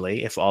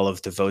handedly if all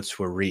of the votes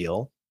were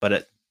real.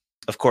 But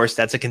of course,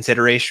 that's a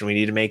consideration we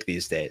need to make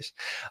these days.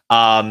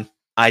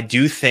 I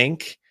do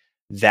think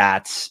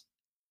that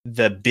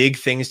the big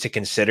things to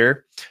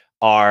consider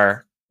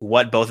are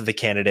what both of the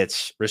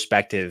candidates'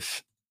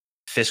 respective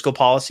fiscal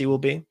policy will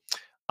be.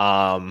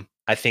 I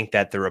think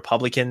that the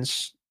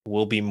Republicans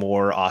will be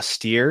more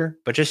austere,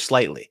 but just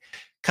slightly.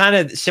 Kind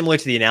of similar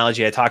to the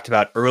analogy I talked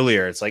about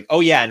earlier. It's like, oh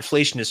yeah,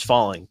 inflation is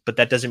falling, but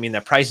that doesn't mean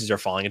that prices are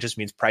falling. It just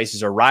means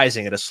prices are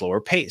rising at a slower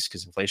pace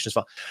because inflation is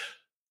falling.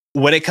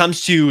 When it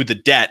comes to the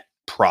debt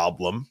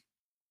problem,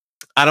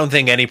 I don't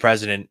think any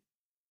president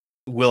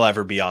will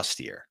ever be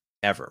austere,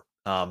 ever.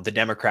 The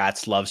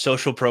Democrats love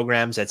social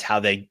programs. That's how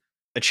they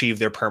achieve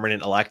their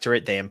permanent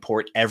electorate. They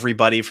import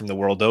everybody from the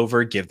world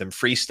over, give them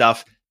free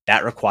stuff.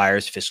 That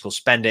requires fiscal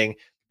spending.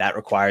 That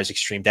requires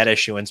extreme debt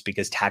issuance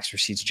because tax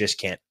receipts just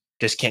can't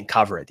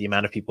cover it. The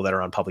amount of people that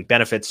are on public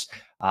benefits,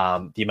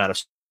 the amount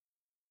of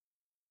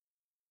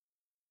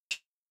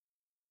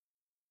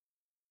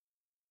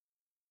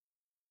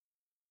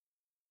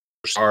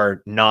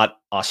are not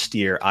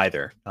austere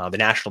either. The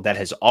national debt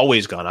has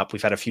always gone up.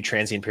 We've had a few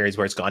transient periods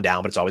where it's gone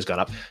down, but it's always gone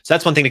up. So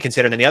that's one thing to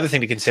consider. And then the other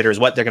thing to consider is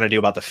what they're going to do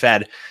about the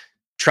Fed.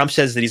 Trump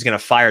says that he's going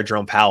to fire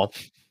Jerome Powell.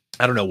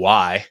 I don't know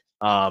why,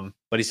 but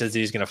he says that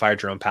he's going to fire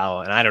Jerome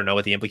Powell. And I don't know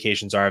what the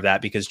implications are of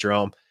that because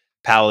Jerome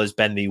Powell has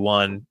been the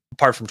one,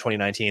 apart from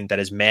 2019, that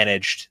has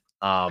managed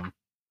the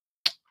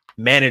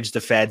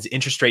Fed's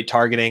interest rate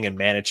targeting and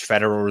managed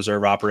Federal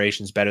Reserve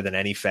operations better than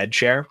any Fed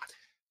chair.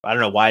 I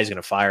don't know why he's going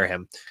to fire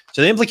him.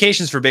 So the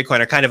implications for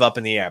Bitcoin are kind of up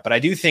in the air, but I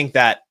do think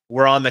that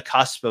we're on the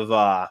cusp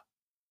of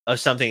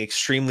something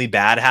extremely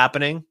bad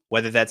happening,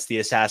 whether that's the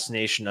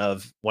assassination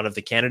of one of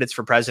the candidates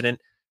for president.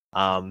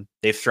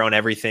 They've thrown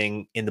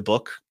everything in the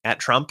book at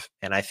Trump,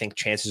 and I think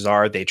chances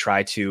are they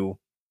try to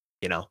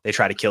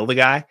kill the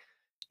guy.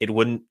 It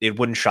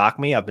wouldn't shock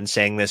me. I've been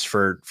saying this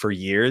for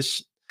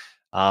years.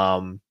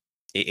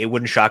 It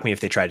wouldn't shock me if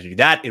they tried to do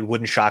that. It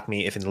wouldn't shock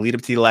me if in the lead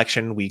up to the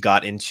election, we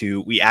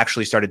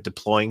actually started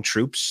deploying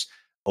troops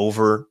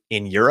over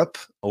in Europe,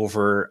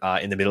 over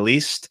in the Middle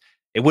East.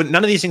 None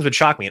of these things would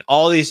shock me. And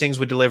all of these things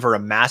would deliver a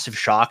massive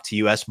shock to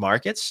US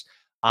markets.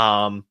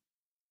 But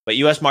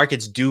US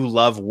markets do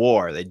love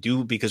war. They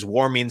do, because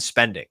war means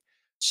spending.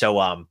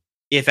 So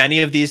if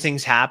any of these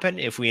things happen,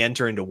 if we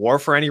enter into war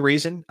for any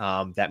reason,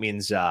 that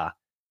means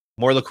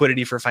more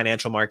liquidity for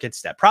financial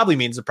markets. That probably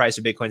means the price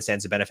of Bitcoin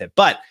stands to benefit.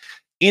 But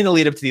in the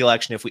lead up to the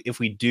election, if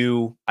we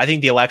do, I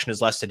think the election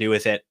has less to do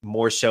with it,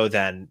 more so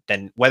than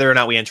whether or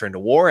not we enter into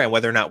war and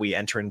whether or not we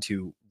enter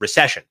into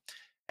recession.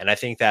 And I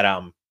think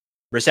that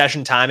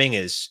recession timing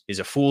is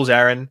a fool's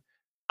errand.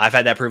 I've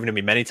had that proven to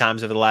me many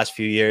times over the last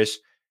few years.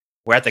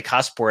 We're at the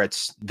cusp where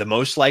it's the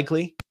most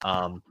likely,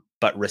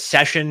 but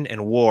recession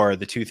and war are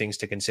the two things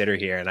to consider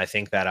here. And I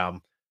think that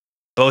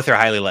both are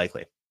highly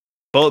likely.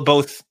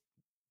 Both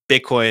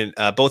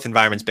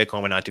environments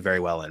Bitcoin would not do very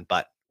well in,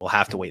 but we'll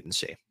have to wait and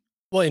see.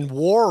 Well, in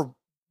war,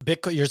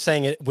 Bitcoin, you're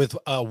saying it with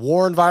a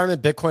war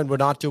environment, Bitcoin would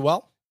not do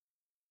well?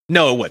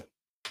 No, it would.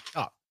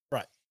 Oh,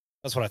 right.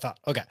 That's what I thought.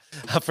 Okay.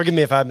 Forgive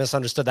me if I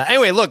misunderstood that.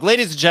 Anyway, look,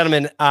 ladies and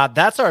gentlemen,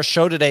 that's our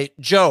show today.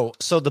 Joe,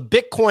 so the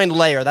Bitcoin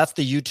Layer, that's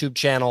the YouTube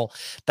channel.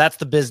 That's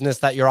the business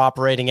that you're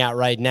operating at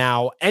right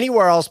now.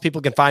 Anywhere else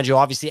people can find you,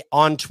 obviously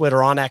on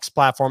Twitter, on X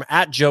platform,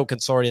 at Joe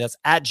Consorti. That's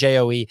at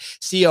JoeConsorti.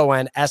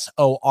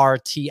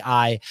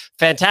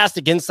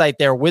 Fantastic insight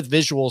there with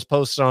visuals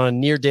posted on a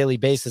near daily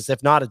basis,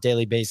 if not a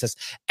daily basis.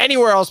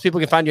 Anywhere else people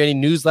can find you, any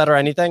newsletter,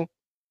 anything?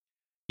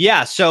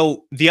 Yeah.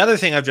 So the other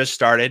thing I've just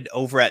started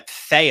over at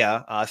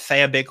Theia,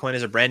 Theia Bitcoin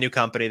is a brand new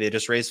company. They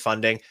just raised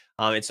funding.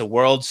 It's the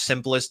world's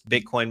simplest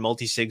Bitcoin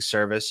multi-sig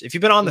service. If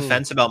you've been on the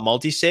fence about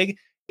multi-sig,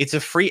 it's a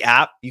free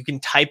app. You can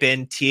type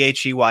in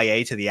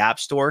THEYA to the App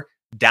Store,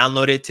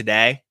 download it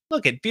today.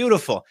 Look at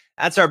beautiful.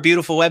 That's our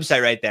beautiful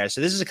website right there.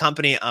 So this is a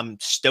company I'm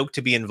stoked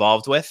to be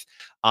involved with.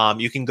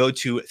 You can go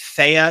to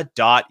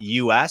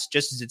theia.us,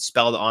 just as it's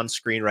spelled on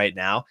screen right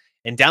now,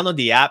 and download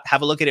the app.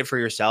 Have a look at it for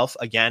yourself.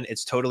 Again,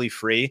 it's totally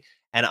free.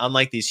 And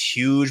unlike these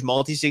huge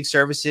multi-sig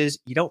services,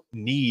 you don't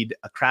need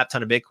a crap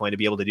ton of Bitcoin to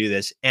be able to do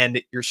this. And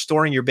you're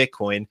storing your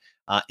Bitcoin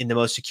in the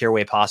most secure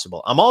way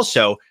possible. I'm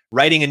also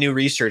writing a new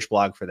research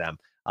blog for them.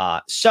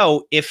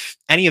 So if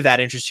any of that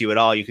interests you at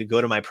all, you could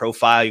go to my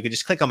profile. You could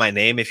just click on my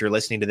name if you're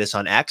listening to this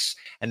on X,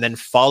 and then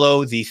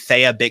follow the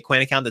Theia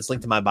Bitcoin account that's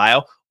linked in my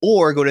bio,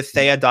 or go to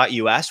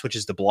theia.us, which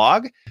is the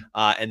blog,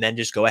 and then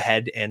just go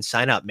ahead and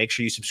sign up. Make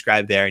sure you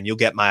subscribe there, and you'll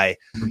get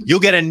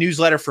a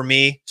newsletter from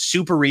me,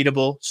 super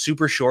readable,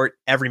 super short,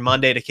 every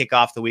Monday to kick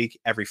off the week,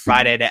 every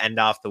Friday to end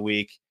off the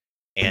week.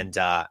 And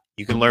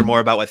you can learn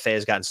more about what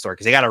Theia's got in store,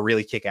 because they got a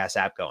really kick-ass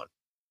app going.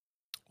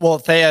 Well,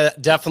 Theia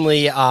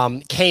definitely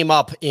came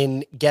up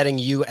in getting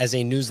you as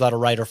a newsletter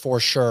writer for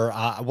sure.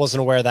 I wasn't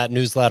aware of that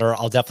newsletter.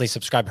 I'll definitely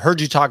subscribe. Heard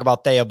you talk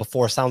about Theia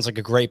before. Sounds like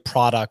a great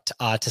product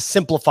to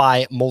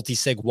simplify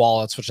multi-sig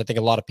wallets, which I think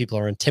a lot of people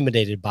are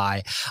intimidated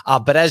by.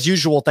 But as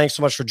usual, thanks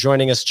so much for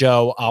joining us,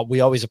 Joe. We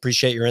always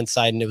appreciate your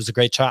insight, and it was a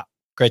great chat.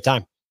 Great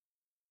time.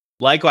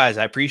 Likewise,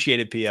 I appreciate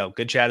it, P.O.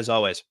 Good chat as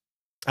always.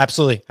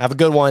 Absolutely. Have a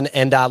good one.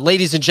 And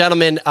ladies and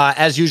gentlemen,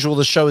 as usual,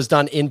 the show is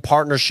done in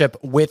partnership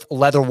with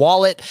Leather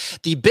Wallet,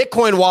 the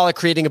Bitcoin wallet,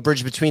 creating a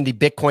bridge between the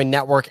Bitcoin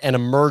network and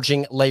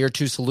emerging layer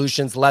 2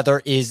 solutions.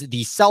 Leather is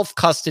the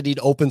self-custodied,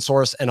 open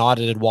source, and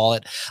audited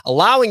wallet,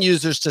 allowing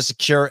users to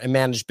secure and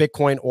manage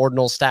Bitcoin,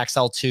 Ordinal, Stacks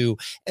L2,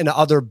 and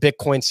other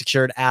Bitcoin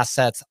secured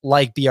assets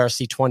like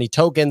BRC20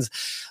 tokens.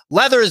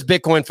 Leather is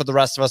Bitcoin for the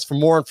rest of us. For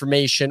more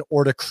information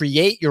or to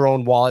create your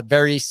own wallet,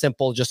 very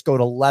simple. Just go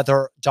to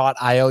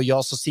leather.io. You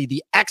also see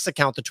the X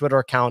account, the Twitter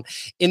account,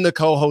 in the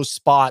co-host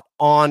spot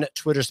on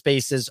Twitter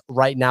Spaces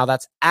right now.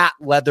 That's at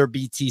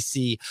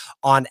LeatherBTC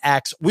on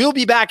X. We'll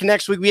be back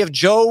next week. We have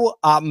Joe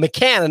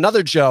McCann,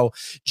 another Joe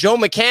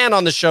McCann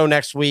on the show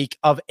next week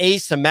of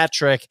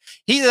Asymmetric.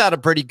 He's had a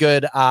pretty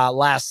good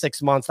last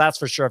 6 months, that's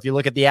for sure, if you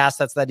look at the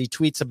assets that he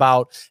tweets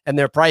about and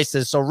their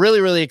prices. So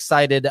really, really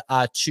excited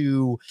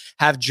to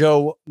have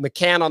Joe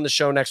McCann on the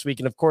show next week.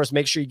 And of course,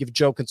 make sure you give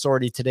Joe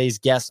Consorti, today's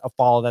guest, a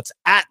follow. That's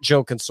at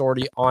Joe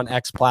Consorti on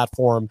X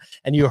platform.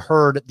 And you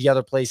heard the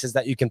other places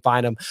that you can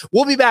find him.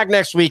 We'll be back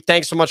next week.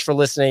 Thanks so much for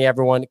listening,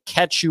 everyone.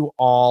 Catch you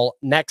all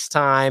next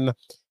time.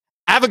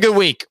 Have a good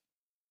week.